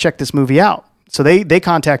 let's check this movie out. So they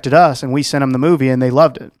contacted us, and we sent them the movie, and they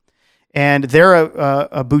loved it. And they're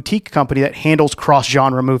a boutique company that handles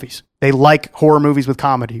cross-genre movies. They like horror movies with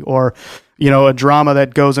comedy or, a drama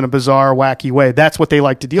that goes in a bizarre, wacky way. That's what they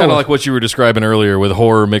like to deal with. Kind of like what you were describing earlier with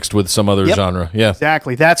horror mixed with some other genre. Yeah,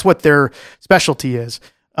 exactly. That's what their specialty is.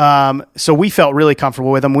 So we felt really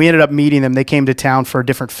comfortable with them. We ended up meeting them. They came to town for a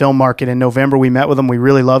different film market in November. We met with them. We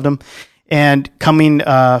really loved them. And coming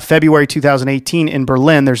February 2018 in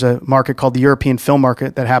Berlin, there's a market called the European Film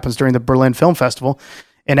Market that happens during the Berlin Film Festival.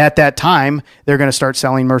 And at that time, they're going to start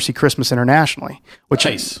selling Mercy Christmas internationally, which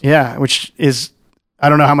is, I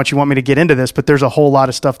don't know how much you want me to get into this, but there's a whole lot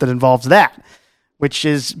of stuff that involves that, which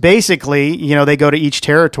is basically, they go to each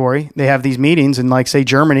territory, they have these meetings in say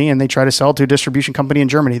Germany, and they try to sell to a distribution company in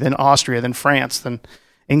Germany, then Austria, then France, then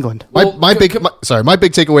England. My big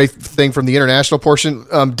takeaway thing from the international portion,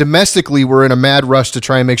 domestically, we're in a mad rush to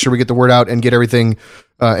try and make sure we get the word out and get everything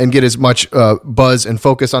and get as much buzz and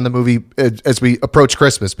focus on the movie as we approach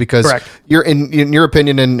Christmas, because Correct. You're in your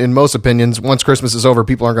opinion and in most opinions, once Christmas is over,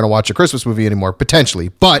 people aren't going to watch a Christmas movie anymore, potentially.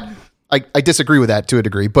 But I disagree with that to a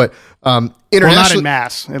degree, but internationally, not in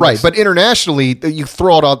mass, right? But internationally, you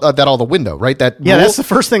throw out all the window, right? That's the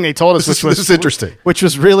first thing they told us. This is interesting, which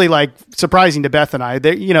was really surprising to Beth and I.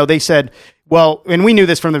 They said, well, and we knew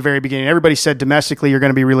this from the very beginning. Everybody said domestically you're going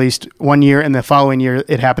to be released one year, and the following year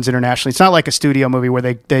it happens internationally. It's not like a studio movie where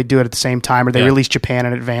they do it at the same time or they release Japan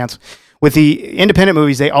in advance. With the independent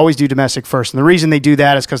movies, they always do domestic first, and the reason they do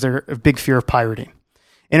that is because they're a big fear of pirating.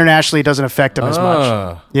 Internationally, it doesn't affect them as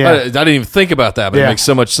much. Yeah, I didn't even think about that, but it makes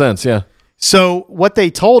so much sense. Yeah. So what they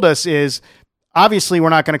told us is, obviously, we're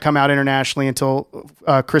not going to come out internationally until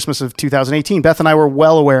Christmas of 2018. Beth and I were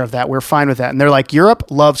well aware of that. We're fine with that. And they're like, Europe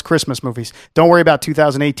loves Christmas movies. Don't worry about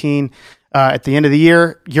 2018. At the end of the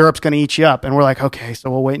year, Europe's going to eat you up. And we're like, okay, so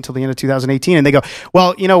we'll wait until the end of 2018. And they go,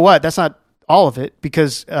 well, you know what? That's not all of it,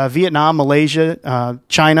 because Vietnam, Malaysia,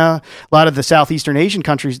 China, a lot of the Southeastern Asian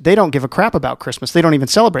countries, they don't give a crap about Christmas. They don't even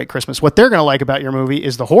celebrate Christmas. What they're going to like about your movie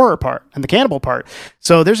is the horror part and the cannibal part.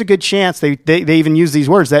 So there's a good chance they even use these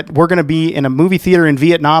words that we're going to be in a movie theater in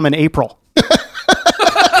Vietnam in April.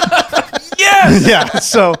 Yes! Yeah.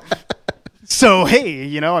 So,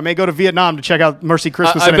 hey, I may go to Vietnam to check out Mercy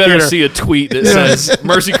Christmas I in a better theater. see a tweet that says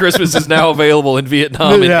Mercy Christmas is now available in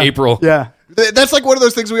Vietnam in April. Yeah. That's like one of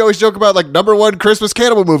those things we always joke about, like #1 Christmas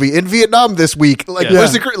cannibal movie in Vietnam this week. Like,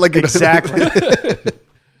 Exactly.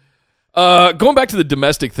 Going back to the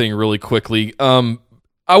domestic thing really quickly,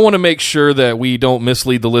 I want to make sure that we don't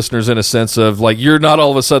mislead the listeners in a sense of, like, you're not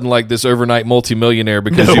all of a sudden like this overnight multimillionaire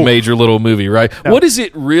because you made your little movie, right? No. What does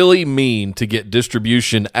it really mean to get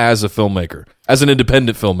distribution as a filmmaker, as an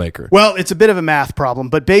independent filmmaker? Well, it's a bit of a math problem,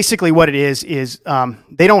 but basically what it is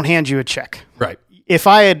they don't hand you a check. Right. If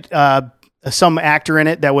I had some actor in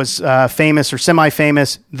it that was famous or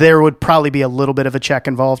semi-famous, there would probably be a little bit of a check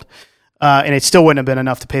involved. And it still wouldn't have been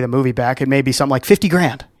enough to pay the movie back. It may be something like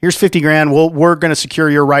 $50,000. Here's $50,000. We're going to secure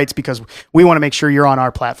your rights because we want to make sure you're on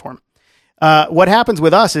our platform. What happens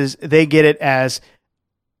with us is they get the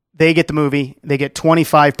movie. They get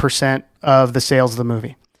 25% of the sales of the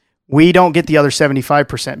movie. We don't get the other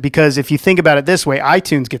 75% because if you think about it this way,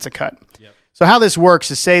 iTunes gets a cut. Yep. So how this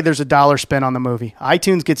works is, say there's $1 spent on the movie.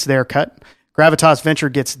 iTunes gets their cut. Gravitas Venture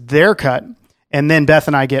gets their cut. And then Beth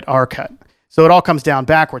and I get our cut. So it all comes down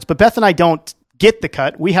backwards. But Beth and I don't get the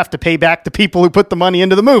cut. We have to pay back the people who put the money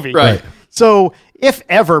into the movie. Right. So if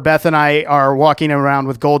ever Beth and I are walking around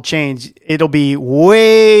with gold chains, it'll be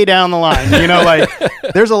way down the line.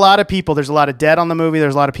 There's a lot of people. There's a lot of debt on the movie.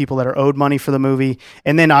 There's a lot of people that are owed money for the movie.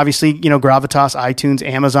 And then obviously, Gravitas, iTunes,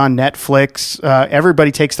 Amazon, Netflix,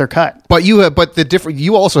 everybody takes their cut. But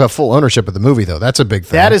you also have full ownership of the movie, though. That's a big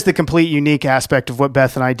thing. That is the complete unique aspect of what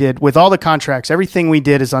Beth and I did with all the contracts. Everything we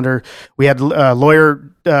did is we had a lawyer,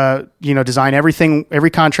 design everything,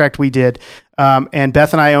 every contract we did. And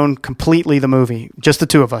Beth and I own completely the movie, just the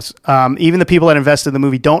two of us. Even the people that invested in the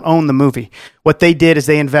movie don't own the movie. What they did is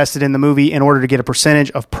they invested in the movie in order to get a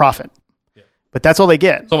percentage of profit. Yeah. But that's all they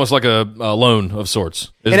get. It's almost like a loan of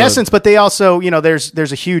sorts. In essence, but they also,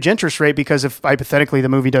 there's a huge interest rate because if hypothetically the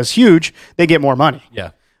movie does huge, they get more money.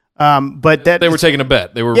 Yeah. But they were taking a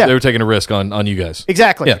bet. They were taking a risk on you guys.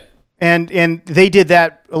 Exactly. Yeah. And they did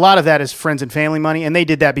that. A lot of that is friends and family money, and they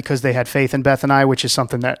did that because they had faith in Beth and I, which is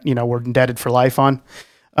something that we're indebted for life on.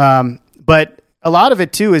 But a lot of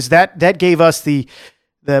it too is that gave us the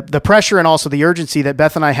pressure and also the urgency that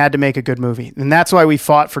Beth and I had to make a good movie, and that's why we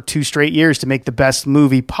fought for 2 straight years to make the best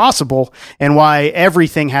movie possible, and why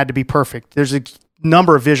everything had to be perfect. There's a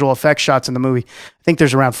number of visual effects shots in the movie. I think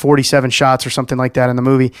there's around 47 shots or something like that in the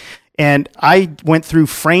movie. And I went through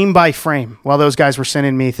frame by frame while those guys were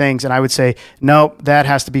sending me things. And I would say, no, that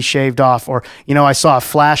has to be shaved off. Or, I saw a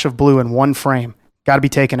flash of blue in one frame. Got to be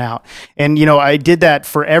taken out. And, I did that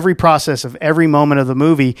for every process of every moment of the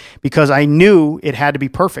movie because I knew it had to be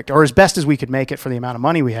perfect or as best as we could make it for the amount of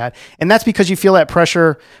money we had. And that's because you feel that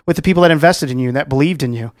pressure with the people that invested in you and that believed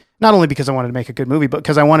in you. Not only because I wanted to make a good movie, but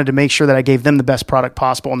because I wanted to make sure that I gave them the best product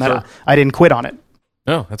possible and that I didn't quit on it.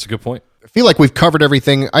 No, that's a good point. I feel like we've covered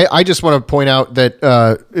everything. I just want to point out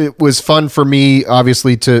that it was fun for me,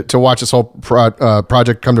 obviously, to watch this whole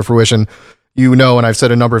project come to fruition. And I've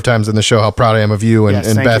said a number of times in the show how proud I am of you and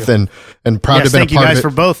Beth, and proud to have been a part of it. Thank you guys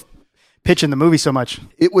for both pitching the movie so much.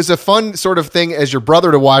 It was a fun sort of thing as your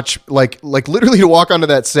brother to watch, like literally to walk onto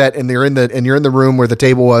that set and you're in the room where the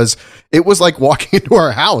table was. It was like walking into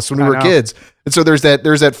our house when we were kids. And so there's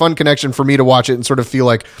that fun connection for me to watch it and sort of feel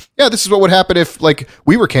like, yeah, this is what would happen if like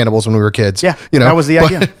we were cannibals when we were kids. Yeah, that was the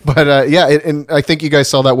idea. But and I think you guys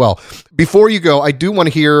saw that well. Before you go, I do want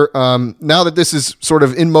to hear, now that this is sort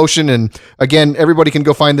of in motion, and again, everybody can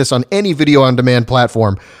go find this on any video on demand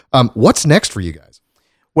platform. What's next for you guys?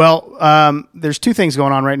 Well, there's 2 things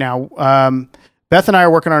going on right now. Beth and I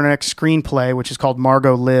are working on our next screenplay, which is called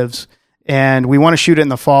Margot Lives. And we want to shoot it in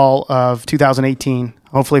the fall of 2018.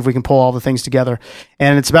 Hopefully, if we can pull all the things together.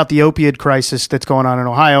 And it's about the opioid crisis that's going on in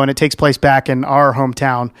Ohio. And it takes place back in our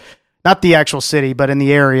hometown, not the actual city, but in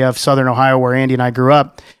the area of Southern Ohio where Andy and I grew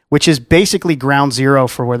up, which is basically ground zero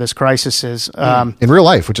for where this crisis is. In real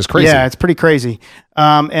life, which is crazy. Yeah, it's pretty crazy.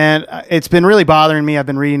 And it's been really bothering me. I've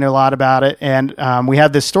been reading a lot about it, and we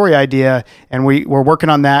had this story idea, and we're working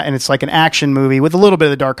on that, and it's like an action movie with a little bit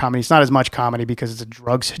of the dark comedy. It's not as much comedy because it's a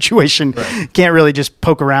drug situation. Right. Can't really just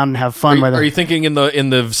poke around and have fun with it. Are you thinking in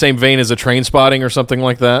the same vein as a Train Spotting or something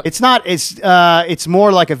like that? It's not. It's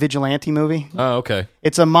more like a vigilante movie. Oh, okay.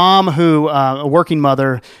 It's a mom who, a working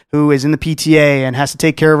mother who is in the PTA and has to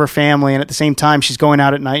take care of her family, and at the same time, she's going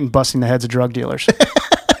out at night and busting the heads of drug dealers.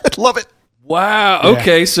 Love it. Wow.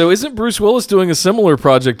 Okay, so isn't Bruce Willis doing a similar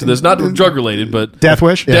project to this? Not drug related, but Death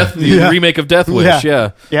Wish. The remake of Death Wish.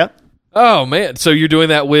 Yeah. Yep. Oh man. So you're doing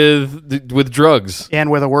that with drugs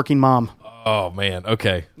And with a working mom. Oh man.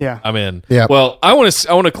 Okay. Yeah. I'm in. Yeah. Well, I want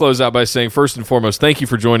to close out by saying first and foremost, thank you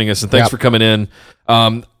for joining us and thanks for coming in.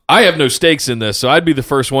 I have no stakes in this, so I'd be the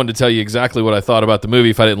first one to tell you exactly what I thought about the movie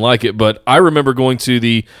if I didn't like it. But I remember going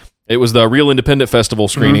to it was the Real Independent Festival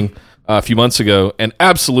screening a few months ago and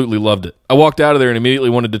absolutely loved it. I walked out of there and immediately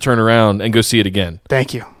wanted to turn around and go see it again.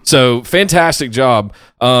 Thank you. So fantastic job.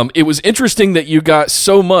 It was interesting that you got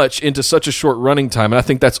so much into such a short running time. And I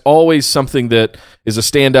think that's always something that is a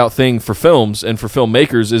standout thing for films and for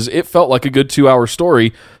filmmakers is it felt like a good 2-hour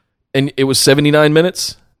story and it was 79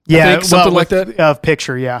 minutes. Yeah. I think, something like that.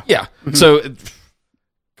 Picture. Yeah. Yeah. So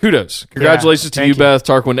kudos. Congratulations to you, Beth,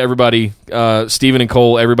 Tarquin, everybody, Stephen and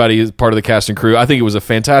Cole, everybody is part of the cast and crew. I think it was a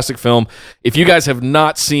fantastic film. If you guys have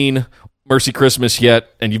not seen Mercy Christmas yet,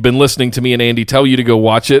 and you've been listening to me and Andy tell you to go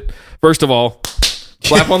watch it, first of all,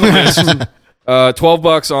 clap on the wrist.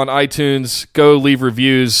 $12 on iTunes. Go leave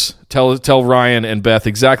reviews. Tell Ryan and Beth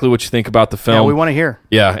exactly what you think about the film. Yeah, we want to hear.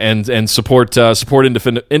 Yeah, and support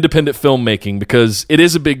independent filmmaking because it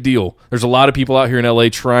is a big deal. There's a lot of people out here in LA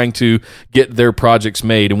trying to get their projects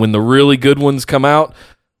made, and when the really good ones come out,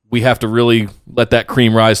 we have to really let that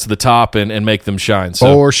cream rise to the top and make them shine.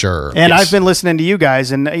 So, for sure. And I've been listening to you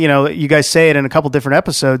guys, and you guys say it in a couple different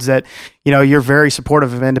episodes that you're very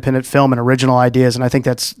supportive of independent film and original ideas, and I think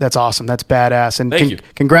that's awesome. That's badass. And Thank you.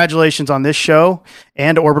 Congratulations on this show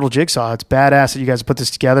and Orbital Jigsaw. It's badass that you guys put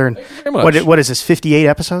this together. And very much. What is this? 58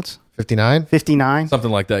 episodes? 59? 59? Something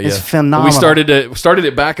like that, yeah. It's phenomenal. We started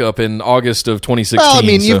it back up in August of 2016. Well, I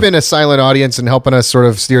mean, you've been a silent audience and helping us sort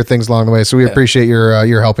of steer things along the way, so we appreciate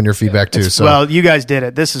your help and your feedback too. So, well, you guys did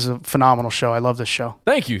it. This is a phenomenal show. I love this show.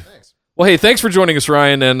 Thank you. Thanks. Well, hey, thanks for joining us,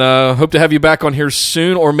 Ryan, and hope to have you back on here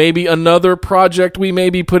soon, or maybe another project we may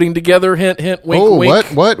be putting together. Hint, hint, wink, wink.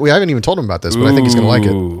 What? We haven't even told him about this, but I think he's going to like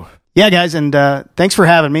it. Yeah, guys, and thanks for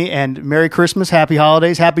having me, and Merry Christmas, Happy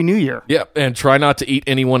Holidays, Happy New Year. Yeah, and try not to eat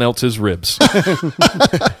anyone else's ribs.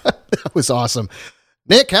 That was awesome.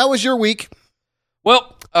 Nick, how was your week?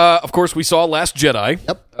 Well, of course, we saw Last Jedi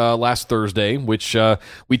last Thursday, which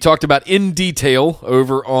we talked about in detail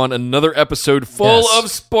over on another episode full of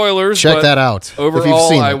spoilers. Check that out.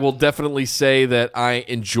 Overall, I will definitely say that I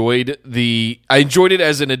enjoyed it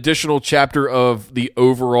as an additional chapter of the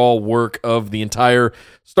overall work of the entire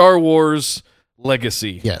Star Wars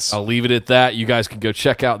legacy. Yes. I'll leave it at that. You guys can go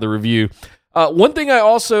check out the review. One thing I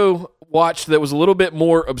also watched that was a little bit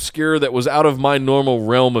more obscure that was out of my normal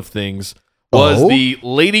realm of things was the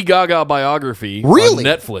Lady Gaga biography on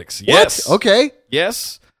Netflix. Yes. What? Okay.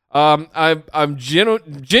 Yes. I'm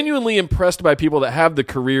genuinely impressed by people that have the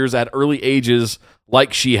careers at early ages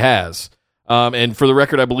like she has. And for the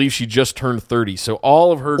record, I believe she just turned 30. So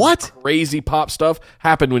all of her crazy pop stuff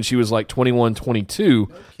happened when she was like 21, 22.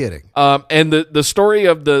 No kidding. And the story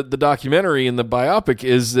of the documentary and the biopic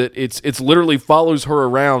is that it's literally follows her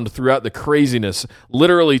around throughout the craziness.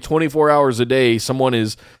 Literally 24 hours a day, someone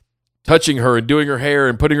is touching her and doing her hair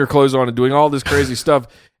and putting her clothes on and doing all this crazy stuff.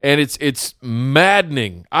 And it's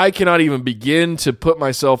maddening. I cannot even begin to put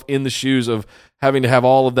myself in the shoes of having to have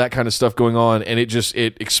all of that kind of stuff going on. And it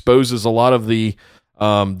exposes a lot of the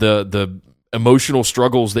emotional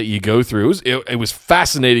struggles that you go through. It was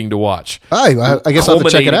fascinating to watch. I guess I'll have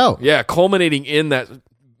to check it out. Yeah, culminating in that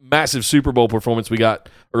massive Super Bowl performance we got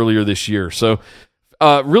earlier this year. So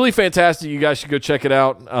really fantastic. You guys should go check it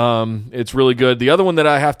out. It's really good. The other one that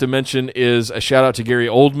I have to mention is a shout out to Gary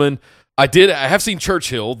Oldman. I have seen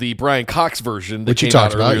Churchill, the Brian Cox version that came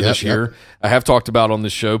out earlier this year. I have talked about on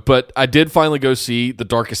this show, but I did finally go see The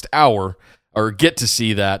Darkest Hour, or get to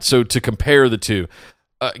see that. So to compare the two,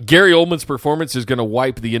 Gary Oldman's performance is going to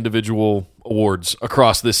wipe the individual awards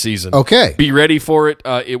across this season. Okay. Be ready for it.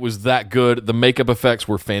 It was that good. The makeup effects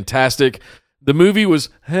were fantastic. The movie was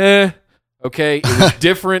okay. It was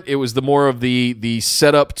different. It was the more of the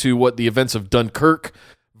setup to what the events of Dunkirk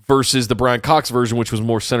versus the Brian Cox version, which was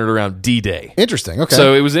more centered around D-Day. Interesting. Okay.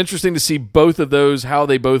 So it was interesting to see both of those, how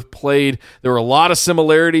they both played. There were a lot of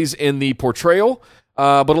similarities in the portrayal,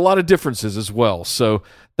 but a lot of differences as well. So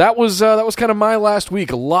that was kind of my last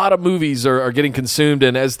week. A lot of movies are getting consumed,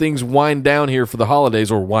 and as things wind down here for the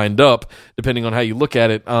holidays, or wind up, depending on how you look at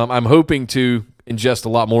it, I'm hoping to ingest a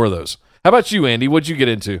lot more of those. How about you, Andy? What'd you get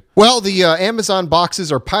into? Well, the Amazon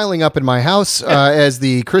boxes are piling up in my house as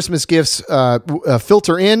the Christmas gifts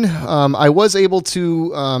filter in. I was able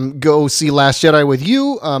to go see Last Jedi with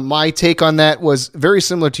you. My take on that was very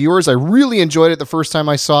similar to yours. I really enjoyed it the first time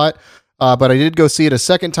I saw it, but I did go see it a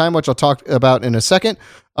second time, which I'll talk about in a second.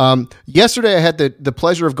 Yesterday, I had the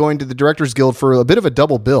pleasure of going to the Directors Guild for a bit of a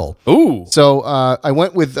double bill. Ooh! So I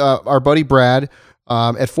went with our buddy Brad.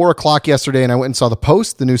 At 4:00 yesterday, and I went and saw The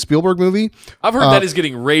Post, the new Spielberg movie. I've heard that is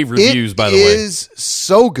getting rave reviews, by the way. It is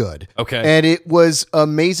so good. Okay. And it was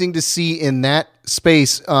amazing to see in that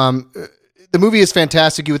space. The movie is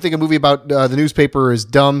fantastic. You would think a movie about the newspaper is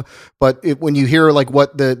dumb, but when you hear like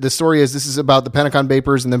what the story is, this is about the Pentagon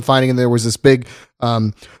Papers and them finding there was this big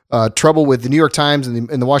trouble with the New York Times and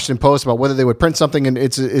the Washington Post about whether they would print something, and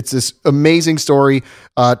it's this amazing story.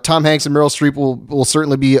 Tom Hanks and Meryl Streep will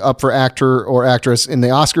certainly be up for actor or actress in the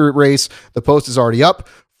Oscar race. The Post is already up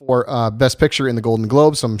for Best Picture in the Golden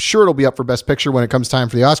Globe, so I'm sure it'll be up for Best Picture when it comes time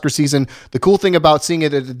for the Oscar season. The cool thing about seeing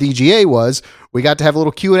it at the DGA was we got to have a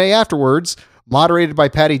little Q&A afterwards, moderated by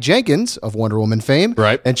Patty Jenkins of Wonder Woman fame,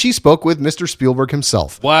 right? And she spoke with Mr. Spielberg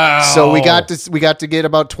himself. Wow! So we got to get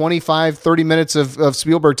about 25-30 minutes of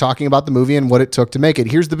Spielberg talking about the movie and what it took to make it.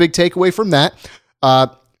 Here's the big takeaway from that: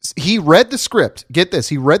 he read the script. Get this,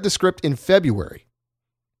 he read the script in February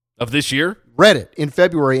of this year. Read it in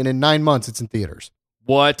February, and in 9 months, it's in theaters.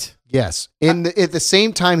 What? Yes. At the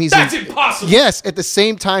same time he's That's impossible. Yes, at the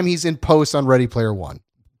same time he's in post on Ready Player One.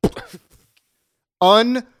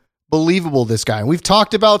 Unbelievable, this guy. And we've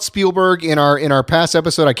talked about Spielberg in our past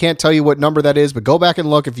episode. I can't tell you what number that is, but go back and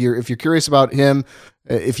look if you're curious about him.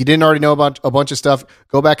 If you didn't already know about a bunch of stuff,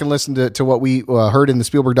 go back and listen to what we heard in the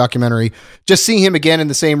Spielberg documentary. Just seeing him again in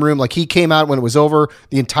the same room, like he came out when it was over,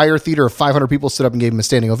 the entire theater of 500 people stood up and gave him a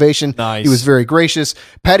standing ovation. Nice. He was very gracious.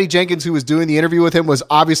 Patty Jenkins, who was doing the interview with him, was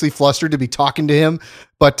obviously flustered to be talking to him,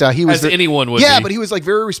 but he was as anyone would. Yeah, be. but he was like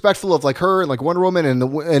very respectful of like her and like Wonder Woman,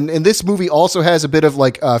 and this movie also has a bit of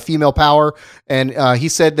like female power. And he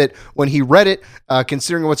said that when he read it,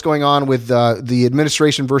 considering what's going on with the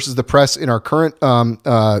administration versus the press in our current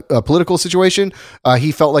political situation,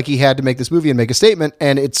 he felt like he had to make this movie and make a statement,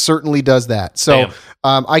 and it certainly does that. So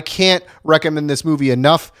I can't recommend this movie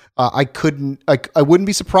enough. I wouldn't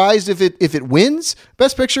be surprised if it wins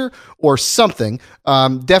Best Picture or something.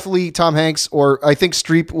 Definitely Tom Hanks, or I think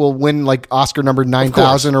Streep will win like Oscar number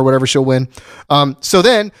 9,000 or whatever she'll win. So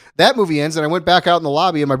then that movie ends, and I went back out in the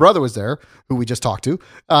lobby, and my brother was there, who we just talked to,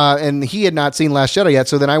 and he had not seen Last Jedi yet.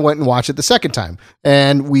 So then I went and watched it the second time,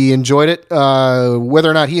 and we enjoyed it. Whether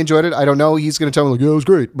or not he enjoyed it, I don't know. He's going to tell me like, yeah, it was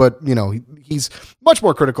great, but you know, he's much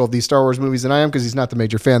more critical of these Star Wars movies than I am because he's not the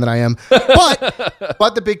major fan that I am.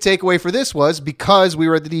 But the big takeaway for this was because we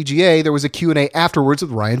were at the DGA, there was a Q&A afterwards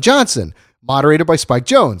with Rian Johnson, moderated by Spike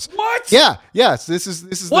Jonze. What? Yeah. Yes. This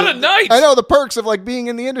is what a night. I know, the perks of like being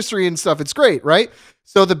in the industry and stuff. It's great, right?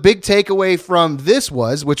 So the big takeaway from this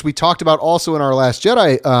was, which we talked about also in our Last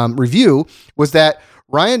Jedi review, was that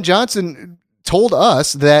Rian Johnson told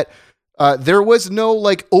us that there was no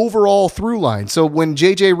like overall through line. So when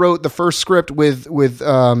JJ wrote the first script with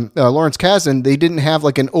Lawrence Kasdan, they didn't have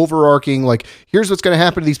like an overarching like, here's what's going to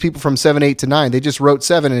happen to these people from 7, 8 to 9. They just wrote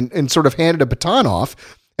 7 and sort of handed a baton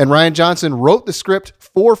off. And Rian Johnson wrote the script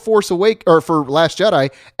for for Last Jedi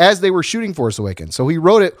as they were shooting Force Awakens. So he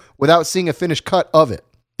wrote it without seeing a finished cut of it.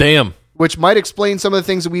 Damn. Which might explain some of the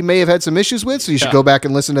things that we may have had some issues with. So you should go back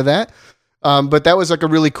and listen to that. But that was like a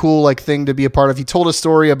really cool like thing to be a part of. He told a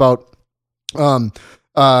story about I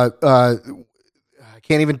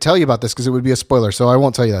can't even tell you about this because it would be a spoiler, so I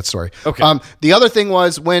won't tell you that story. Okay. The other thing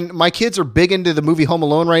was when my kids are big into the movie Home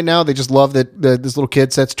Alone right now, they just love that this little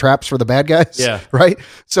kid sets traps for the bad guys. Yeah. Right.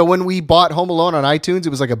 So when we bought Home Alone on iTunes, it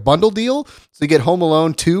was like a bundle deal. So you get Home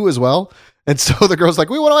Alone 2 as well. And so the girl's like,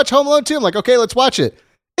 we want to watch Home Alone 2. I'm like, okay, let's watch it.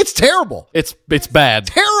 It's terrible. It's bad.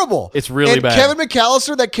 Terrible. It's really bad. Kevin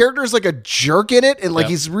McAllister, that character is like a jerk in it, and like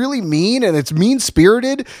he's really mean, and it's mean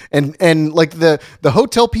spirited, and like the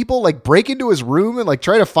hotel people like break into his room and like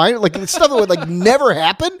try to find it, like it's stuff that would like never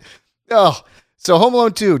happen. Oh, so Home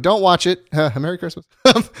Alone 2, don't watch it. Merry Christmas.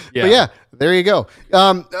 But yeah, there you go.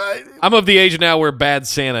 I'm of the age now where Bad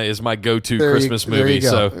Santa is my go-to Christmas movie.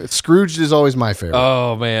 So Scrooged is always my favorite.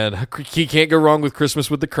 Oh man, he can't go wrong with Christmas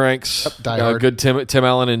with the Cranks. Die Hard. Good Tim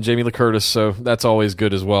Allen and Jamie Lee Curtis. So that's always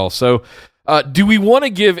good as well. So do we want to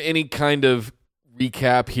give any kind of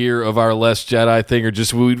recap here of our Last Jedi thing, or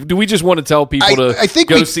do we just want to tell people I think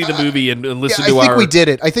go see the movie and listen to our? I think we did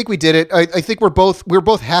it. I think we did it. I think we're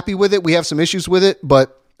both happy with it. We have some issues with it,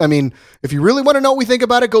 but I mean, if you really want to know what we think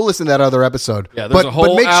about it, go listen to that other episode. Yeah, there's a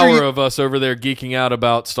whole hour of us over there geeking out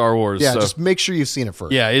about Star Wars. Yeah, so. just make sure you've seen it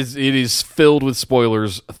first. Yeah, it is filled with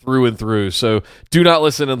spoilers through and through. So do not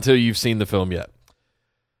listen until you've seen the film yet.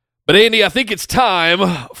 But Andy, I think it's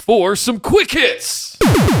time for some quick hits.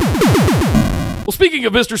 Well, speaking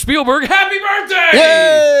of Mr. Spielberg, happy birthday!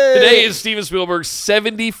 Yay! Today is Steven Spielberg's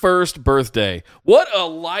 71st birthday. What a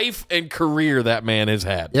life and career that man has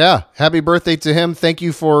had. Yeah, happy birthday to him. Thank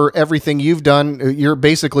you for everything you've done. You're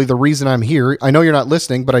basically the reason I'm here. I know you're not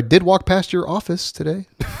listening, but I did walk past your office today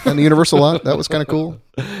on the Universal lot. That was kind of cool.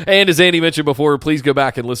 And as Andy mentioned before, please go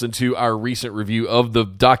back and listen to our recent review of the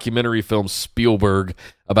documentary film Spielberg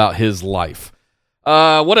about his life.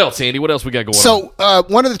 What else, Andy? What else we got going on? So,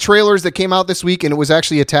 one of the trailers that came out this week, and it was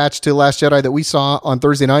actually attached to Last Jedi that we saw on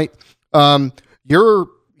Thursday night. Your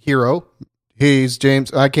hero, he's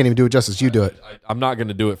James. I can't even do it justice. You do it. I'm not going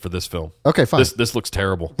to do it for this film. Okay, fine. This looks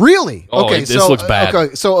terrible. Really? Oh, okay, this looks bad.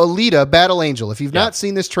 Okay, so Alita, Battle Angel. If you've not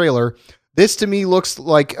seen this trailer, this to me looks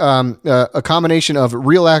like a combination of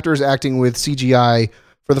real actors acting with CGI.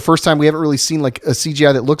 For the first time, we haven't really seen like a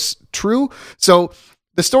CGI that looks true. So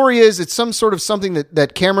the story is it's some sort of something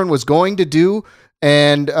that Cameron was going to do,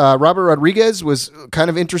 and Robert Rodriguez was kind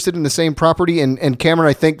of interested in the same property, and Cameron,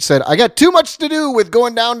 I think, said, I got too much to do with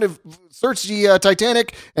going down to search the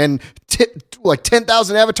Titanic and like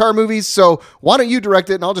 10,000 Avatar movies, so why don't you direct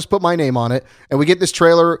it, and I'll just put my name on it, and we get this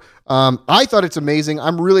trailer. I thought it's amazing.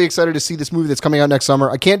 I'm really excited to see this movie that's coming out next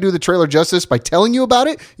summer. I can't do the trailer justice by telling you about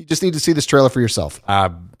it. You just need to see this trailer for yourself.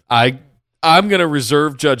 I'm going to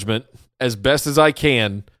reserve judgment as best as I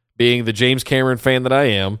can, being the James Cameron fan that I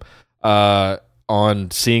am,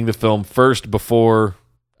 on seeing the film first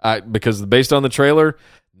because based on the trailer,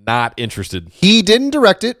 not interested. He didn't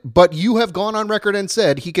direct it, but you have gone on record and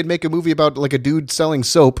said he could make a movie about like a dude selling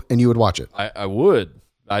soap and you would watch it. I would.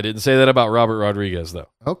 I didn't say that about Robert Rodriguez, though.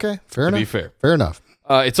 Okay, fair enough. To be fair. Fair enough.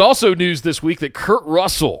 It's also news this week that Kurt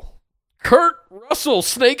Russell,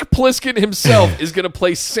 Snake Plissken himself, is going to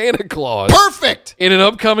play Santa Claus. Perfect! In an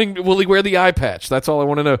upcoming, will he wear the eye patch? That's all I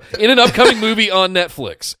want to know. In an upcoming movie on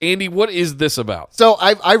Netflix. Andy, what is this about? So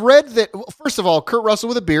I read that, well, first of all, Kurt Russell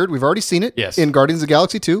with a beard, we've already seen it in Guardians of the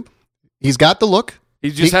Galaxy 2. He's got the look. He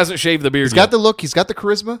just hasn't shaved the beard He's got the look. He's got the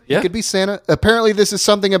charisma. Yeah. He could be Santa. Apparently, this is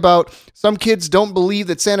something about some kids don't believe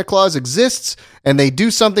that Santa Claus exists, and they do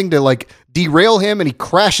something to like derail him, and he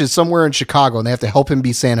crashes somewhere in Chicago, and they have to help him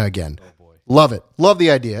be Santa again. Oh, boy. Love it. Love the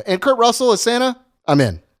idea. And Kurt Russell as Santa, I'm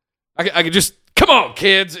in. I could just, come on,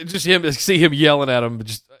 kids. Just see him yelling at him.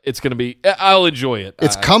 It's going to be, I'll enjoy it.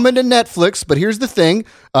 It's coming to Netflix, but here's the thing.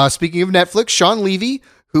 Speaking of Netflix, Sean Levy,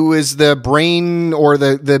 who is the brain or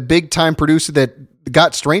the big time producer that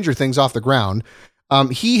got Stranger Things off the ground,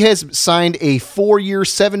 he has signed a 4-year,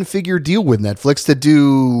 7-figure deal with Netflix to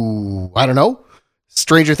do, I don't know,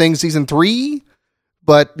 Stranger Things season 3.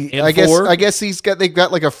 But I guess they've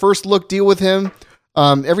got like a first look deal with him.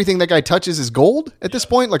 Everything that guy touches is gold at this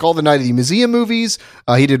point, like all the Night of the Museum movies.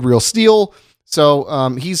 He did Real Steel.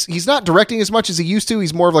 So he's not directing as much as he used to.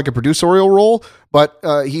 He's more of like a producerial role, but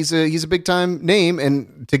he's a big time name,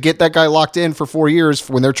 and to get that guy locked in for 4 years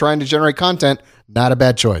when they're trying to generate content, not a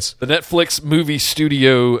bad choice. The Netflix movie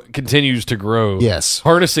studio continues to grow. Yes,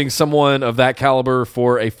 harnessing someone of that caliber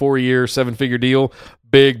for a 4-year, 7-figure deal,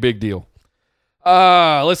 big deal.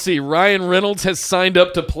 Let's see. Ryan Reynolds has signed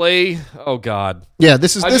up to play. Oh God. Yeah,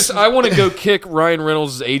 I want to go kick Ryan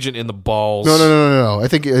Reynolds' agent in the balls. No. I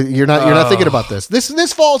think you're not thinking about this.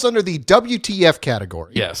 This falls under the WTF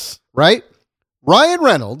category. Yes. Right? Ryan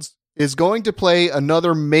Reynolds is going to play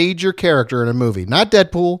another major character in a movie. Not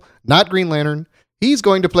Deadpool, not Green Lantern. He's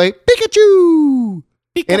going to play Pikachu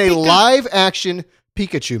in a live action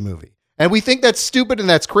Pikachu movie. And we think that's stupid and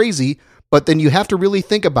that's crazy, but then you have to really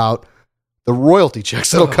think about the royalty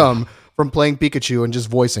checks that'll come from playing Pikachu and just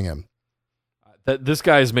voicing him. This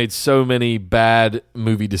guy has made so many bad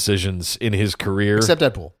movie decisions in his career. Except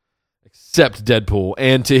Deadpool.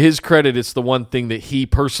 And to his credit, it's the one thing that he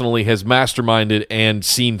personally has masterminded and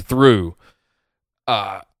seen through.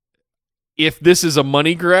 If this is a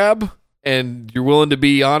money grab and you're willing to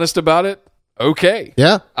be honest about it, okay.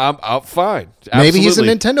 Yeah. I'm fine. Absolutely. Maybe he's a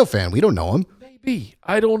Nintendo fan. We don't know him. Maybe.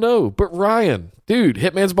 I don't know. But Ryan, dude,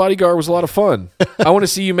 Hitman's Bodyguard was a lot of fun. I want to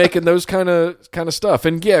see you making those kind of stuff.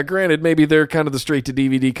 And yeah, granted, maybe they're kind of the straight to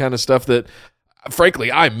DVD kind of stuff that,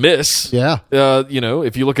 frankly, I miss. Yeah.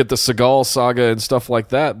 If you look at the Seagal saga and stuff like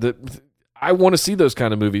that I want to see those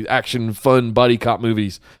kind of movies, action, fun, buddy cop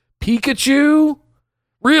movies. Pikachu?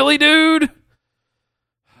 Really, dude?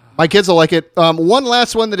 My kids will like it. One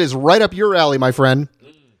last one that is right up your alley, my friend.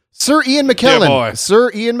 Sir Ian McKellen. Yeah, boy.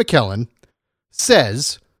 Sir Ian McKellen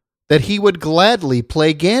says that he would gladly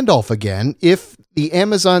play Gandalf again if the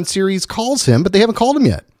Amazon series calls him, but they haven't called him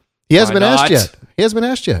yet. He hasn't been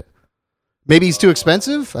asked yet. Maybe he's too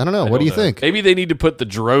expensive? I don't know. What do you think? Maybe they need to put the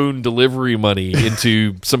drone delivery money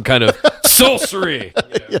into some kind of sorcery.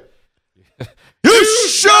 Yeah. You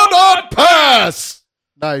shall not pass!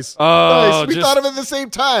 Nice. Nice. We thought of it at the same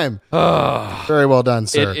time. Very well done,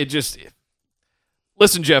 sir.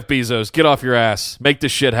 Listen, Jeff Bezos, get off your ass. Make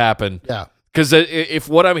this shit happen. Yeah. Because if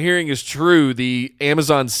what I'm hearing is true, the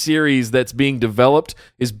Amazon series that's being developed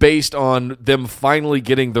is based on them finally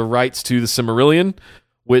getting the rights to the Silmarillion,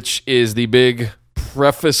 which is the big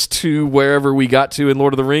preface to wherever we got to in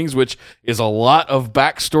Lord of the Rings, which is a lot of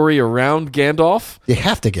backstory around Gandalf. You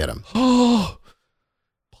have to get him. Oh,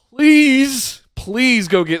 please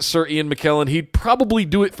go get Sir Ian McKellen. He'd probably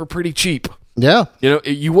do it for pretty cheap. Yeah. You know,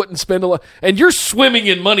 you wouldn't spend a lot. And you're swimming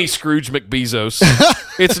in money, Scrooge McBezos.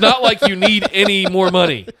 It's not like you need any more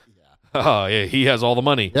money. Oh, yeah, he has all the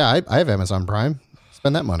money. Yeah, I have Amazon Prime.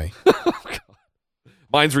 Spend that money.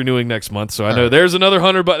 Mine's renewing next month, so I know there's another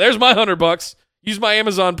 $100. There's my $100. Use my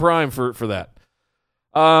Amazon Prime for that.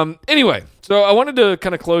 Anyway, so I wanted to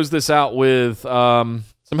kind of close this out with some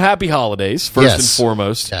happy holidays, first and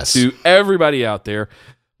foremost, to everybody out there.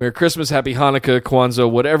 Merry Christmas, Happy Hanukkah, Kwanzaa,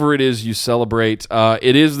 whatever it is you celebrate.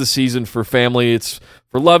 It is the season for family. It's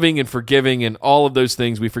for loving and forgiving and all of those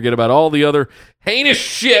things. We forget about all the other heinous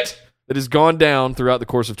shit that has gone down throughout the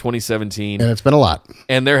course of 2017. And it's been a lot.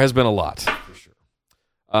 And there has been a lot, for sure.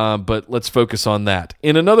 But let's focus on that.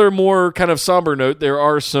 In another more kind of somber note, there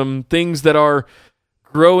are some things that are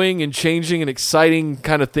growing and changing and exciting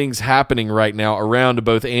kind of things happening right now around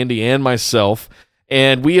both Andy and myself.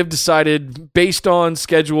 And we have decided, based on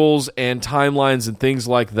schedules and timelines and things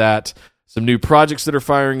like that, some new projects that are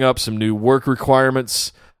firing up, some new work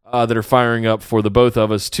requirements that are firing up for the both of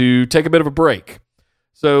us to take a bit of a break.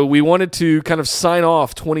 So we wanted to kind of sign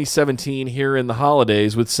off 2017 here in the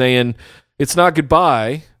holidays with saying it's not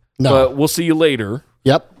goodbye, but we'll see you later.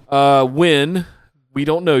 Yep. When, we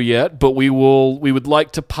don't know yet, but we would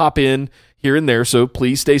like to pop in here and there, so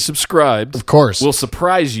please stay subscribed. Of course. We'll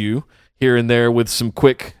surprise you here and there with some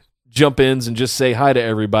quick jump-ins and just say hi to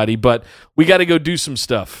everybody, but we got to go do some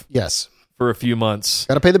stuff. Yes. For a few months.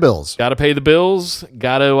 Got to pay the bills. Got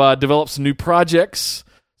to develop some new projects,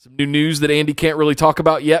 some new news that Andy can't really talk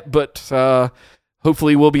about yet, but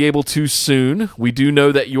hopefully we'll be able to soon. We do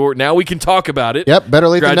know that now we can talk about it. Yep, better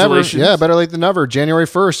late than never. Yeah, better late than never. January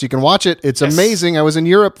 1st, you can watch it. It's amazing. I was in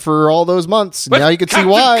Europe for all those months. Now you can see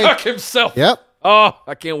why. Cook himself. Yep. Oh,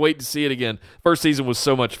 I can't wait to see it again. First season was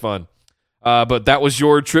so much fun. But that was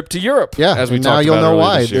your trip to Europe. Yeah, as we now talked you'll about know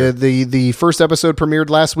why. this year. The first episode premiered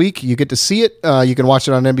last week. You get to see it. You can watch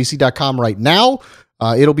it on NBC.com right now.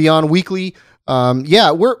 It'll be on weekly.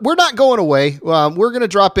 We're not going away. We're going to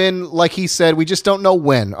drop in, like he said. We just don't know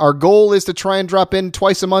when. Our goal is to try and drop in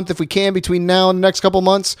twice a month if we can between now and the next couple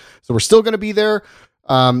months. So we're still going to be there.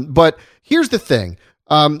 But here's the thing.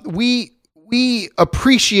 We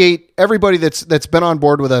appreciate everybody that's been on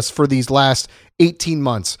board with us for these last 18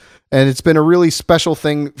 months. And it's been a really special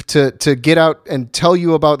thing to get out and tell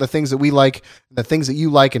you about the things that we like, the things that you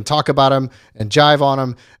like, and talk about them and jive on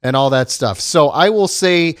them and all that stuff. So I will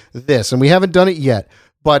say this, and we haven't done it yet,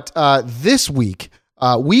 but this week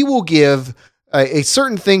we will give a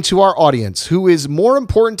certain thing to our audience who is more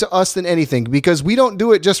important to us than anything, because we don't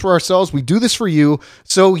do it just for ourselves. We do this for you.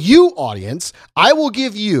 So you, audience, I will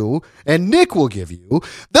give you, and Nick will give you,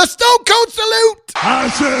 the Stone Cold Salute. I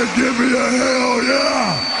said, give me a hell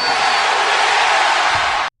yeah.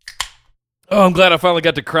 Oh, I'm glad I finally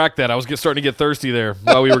got to crack that. I was starting to get thirsty there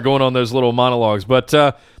while we were going on those little monologues. But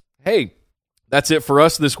hey, that's it for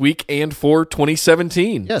us this week and for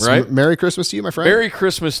 2017. Yes, right? Merry Christmas to you, my friend. Merry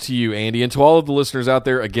Christmas to you, Andy. And to all of the listeners out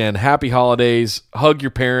there, again, happy holidays. Hug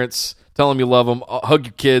your parents. Tell them you love them. Hug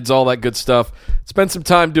your kids, all that good stuff. Spend some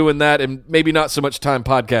time doing that, and maybe not so much time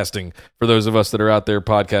podcasting for those of us that are out there,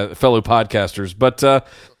 fellow podcasters. But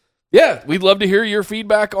yeah, we'd love to hear your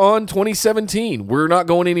feedback on 2017. We're not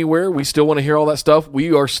going anywhere. We still want to hear all that stuff.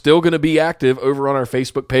 We are still going to be active over on our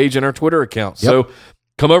Facebook page and our Twitter account. Yep. So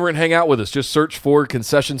come over and hang out with us. Just search for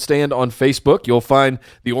Concession Stand on Facebook. You'll find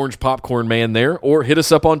the Orange Popcorn Man there, or hit us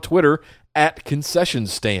up on Twitter at Concession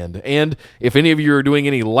Stand. And if any of you are doing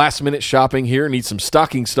any last-minute shopping here, need some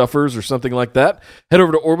stocking stuffers or something like that, head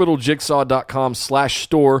over to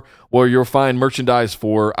orbitaljigsaw.com/store, where you'll find merchandise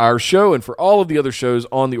for our show and for all of the other shows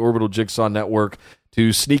on the Orbital Jigsaw Network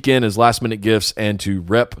to sneak in as last-minute gifts and to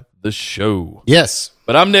rep the show. Yes.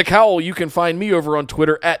 But I'm Nick Howell. You can find me over on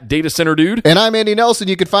Twitter at DataCenterDude. And I'm Andy Nelson.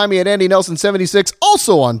 You can find me at AndyNelson76,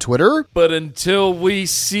 also on Twitter. But until we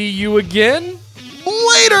see you again,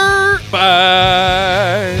 later.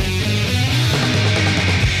 Bye.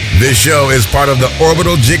 This show is part of the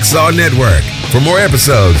Orbital Jigsaw Network. For more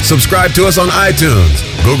episodes, subscribe to us on iTunes,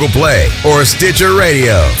 Google Play, or Stitcher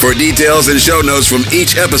Radio. For details and show notes from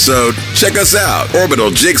each episode, check us out,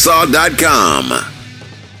 orbitaljigsaw.com.